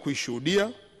tumeendelea kuishuhudia,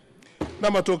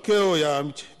 na matokeo ya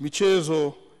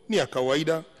michezo ni ya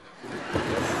kawaida.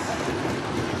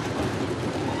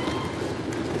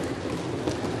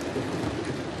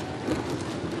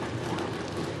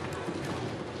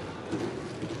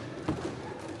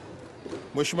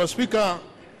 Mheshimiwa Spika,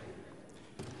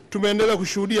 tumeendelea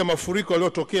kushuhudia mafuriko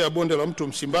yaliyotokea bonde la mto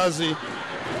Msimbazi.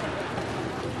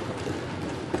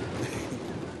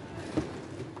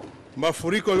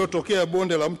 Mafuriko yaliyotokea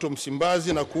bonde la mto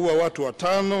Msimbazi na kuua watu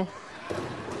 5.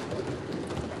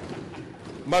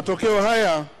 Matokeo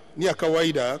haya ni ya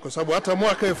kawaida kwa sababu hata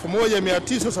mwaka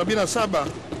 1977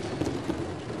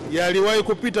 yaliwahi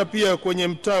kupita pia kwenye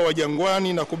mtaa wa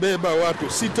Jangwani na kubeba watu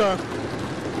 6.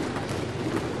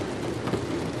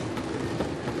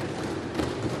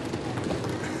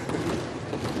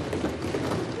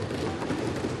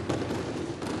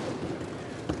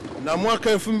 Na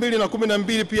mwaka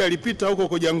 2012 pia alipita huko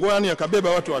kwa Jangwani akabeba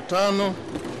watu 5.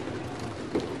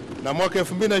 Na mwaka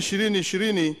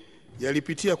 2020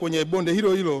 yalipitia kwenye bonde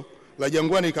hilo hilo la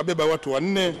Jangwani ikabeba watu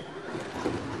 4.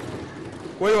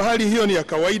 Kwa hiyo hali hiyo ni ya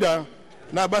kawaida,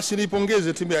 na basi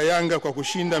nipongeze timu ya Yanga kwa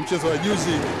kushinda mchezo wa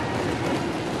juzi.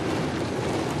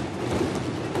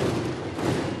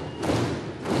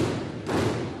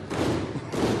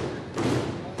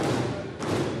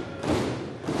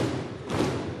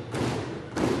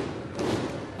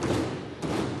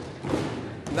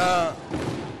 Na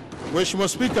Mheshimiwa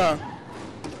Spika,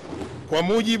 kwa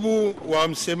mujibu wa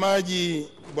msemaji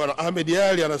Bwana Ahmed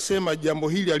Ali, anasema jambo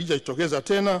hili halijatokeza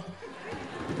tena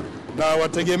na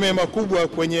wategemee makubwa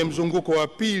kwenye mzunguko wa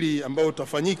pili ambao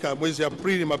utafanyika mwezi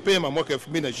Aprili mapema mwaka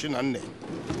 2024.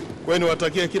 Kwa hiyo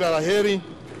niwatakie kila laheri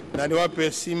na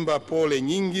niwape Simba pole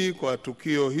nyingi kwa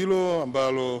tukio hilo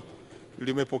ambalo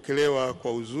limepokelewa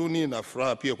kwa huzuni na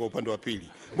furaha pia kwa upande wa pili.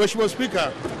 Mheshimiwa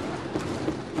Spika,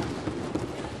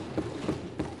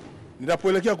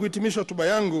 ninapoelekea kuhitimisha hotuba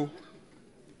yangu,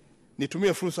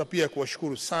 nitumie fursa pia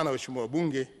kuwashukuru sana waheshimiwa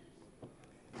wabunge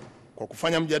kwa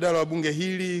kufanya mjadala wa bunge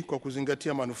hili kwa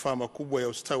kuzingatia manufaa makubwa ya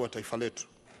ustawi wa taifa letu.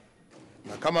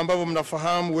 Na kama ambavyo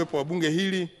mnafahamu, uwepo wa bunge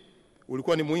hili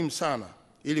ulikuwa ni muhimu sana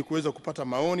ili kuweza kupata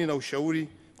maoni na ushauri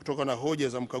kutoka na hoja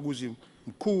za mkaguzi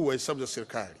mkuu wa hesabu za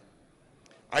serikali.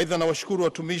 Aidha, nawashukuru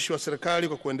watumishi wa serikali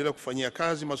kwa kuendelea kufanyia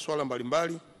kazi masuala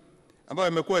mbalimbali ambayo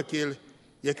yamekuwa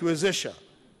yakiwezesha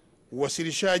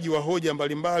uwasilishaji wa hoja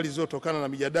mbalimbali zilizotokana na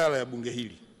mijadala ya bunge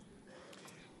hili.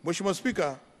 Mheshimiwa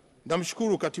Spika,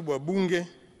 namshukuru katibu wa bunge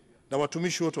na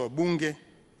watumishi wote wa bunge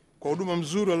kwa huduma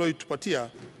mzuri walioitupatia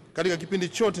katika kipindi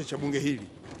chote cha bunge hili.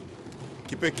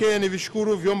 Kipekee ni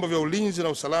vishukuru vyombo vya ulinzi na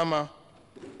usalama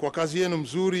kwa kazi yenu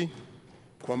mzuri,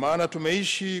 kwa maana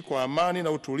tumeishi kwa amani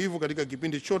na utulivu katika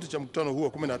kipindi chote cha mkutano huu wa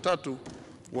 13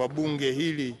 wa bunge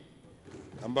hili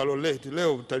ambalo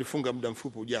leo tutalifunga muda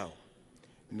mfupi ujao.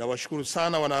 Ninawashukuru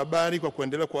sana wanahabari kwa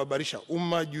kuendelea kuhabarisha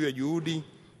umma juu ya juhudi,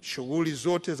 shughuli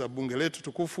zote za bunge letu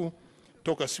tukufu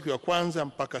toka siku ya kwanza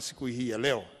mpaka siku hii ya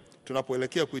leo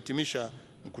tunapoelekea kuhitimisha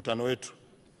mkutano wetu.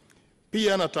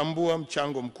 Pia natambua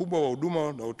mchango mkubwa wa huduma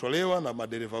unaotolewa na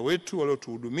madereva wetu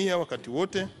waliotuhudumia wakati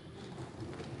wote.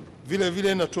 Vile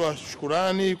vile natoa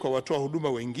shukurani kwa watoa huduma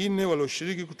wengine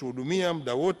walioshiriki kutuhudumia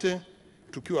muda wote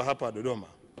tukiwa hapa Dodoma.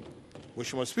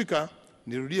 Mheshimiwa Spika,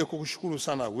 nirudie kukushukuru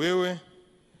sana wewe,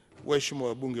 waheshimiwa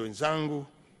wabunge wenzangu,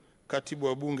 katibu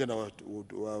wa bunge na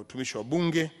watumishi wa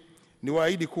bunge.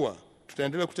 Niwaahidi kuwa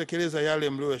tutaendelea kutekeleza yale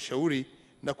mlioyashauri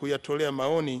na kuyatolea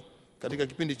maoni katika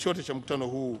kipindi chote cha mkutano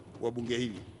huu wa bunge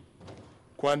hili,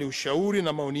 kwani ushauri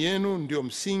na maoni yenu ndio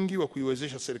msingi wa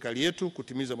kuiwezesha serikali yetu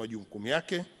kutimiza majukumu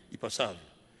yake ipasavyo.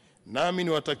 Nami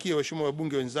niwatakie waheshimiwa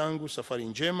wabunge wenzangu safari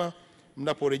njema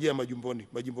mnaporejea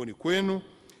majimboni kwenu,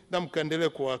 na mkaendelee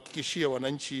kuhakikishia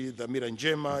wananchi dhamira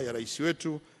njema ya rais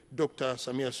wetu Dr.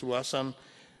 Samia Suluhu Hassan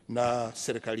na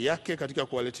serikali yake katika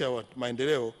kuwaletea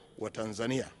maendeleo wa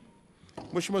Tanzania.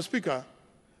 Mheshimiwa Spika,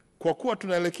 Kwa kuwa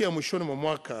tunaelekea mwishoni mwa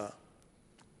mwaka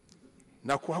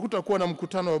na hakutakuwa na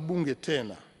mkutano wa Bunge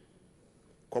tena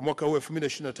kwa mwaka huu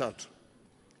 2023,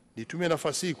 nitumie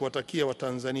nafasi hii kuwatakia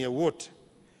Watanzania wote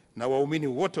na waumini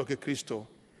wote wa Kikristo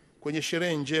kwenye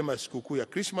sherehe njema ya sikukuu ya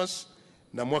Christmas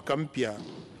na mwaka mpya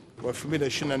wa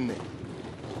 2024.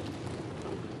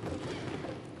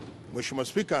 Mheshimiwa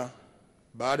Spika,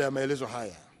 baada ya maelezo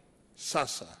haya,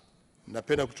 sasa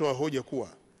napenda kutoa hoja kuwa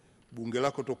bunge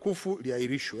lako tukufu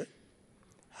liahirishwe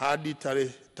hadi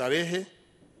tarehe 30,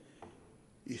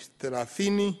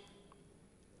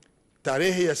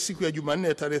 tarehe ya siku ya Jumanne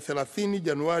ya tarehe 30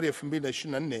 Januari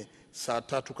 2024 saa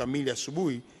 3 kamili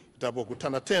asubuhi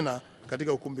tutapokutana tena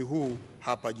katika ukumbi huu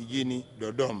hapa jijini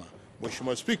Dodoma.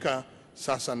 Mheshimiwa Spika,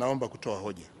 sasa naomba kutoa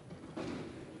hoja.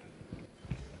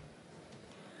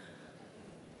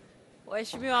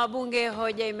 Waheshimiwa wabunge,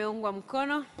 hoja imeungwa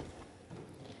mkono.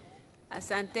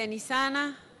 Asanteni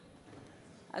sana.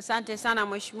 Asante sana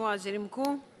Mheshimiwa Waziri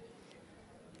Mkuu.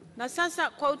 Na sasa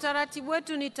kwa utaratibu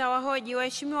wetu nitawahoji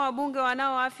waheshimiwa wabunge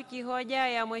wanaoafiki hoja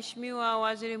ya Mheshimiwa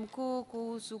Waziri Mkuu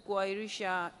kuhusu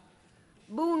kuahirisha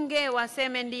Bunge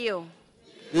waseme ndio.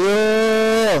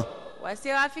 Ndio.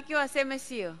 Wasioafiki waseme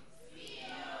sio.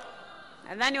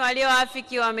 Nadhani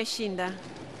walioafiki wameshinda.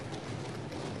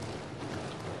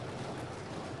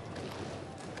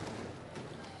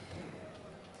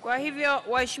 Kwa hivyo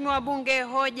waheshimiwa wabunge,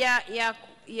 hoja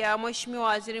ya Mheshimiwa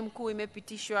Waziri Mkuu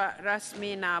imepitishwa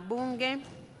rasmi na Bunge.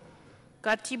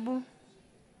 Katibu.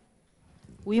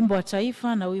 Wimbo wa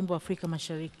Taifa na wimbo wa Afrika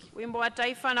Mashariki. Wimbo wa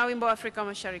Taifa na wimbo wa Afrika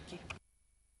Mashariki.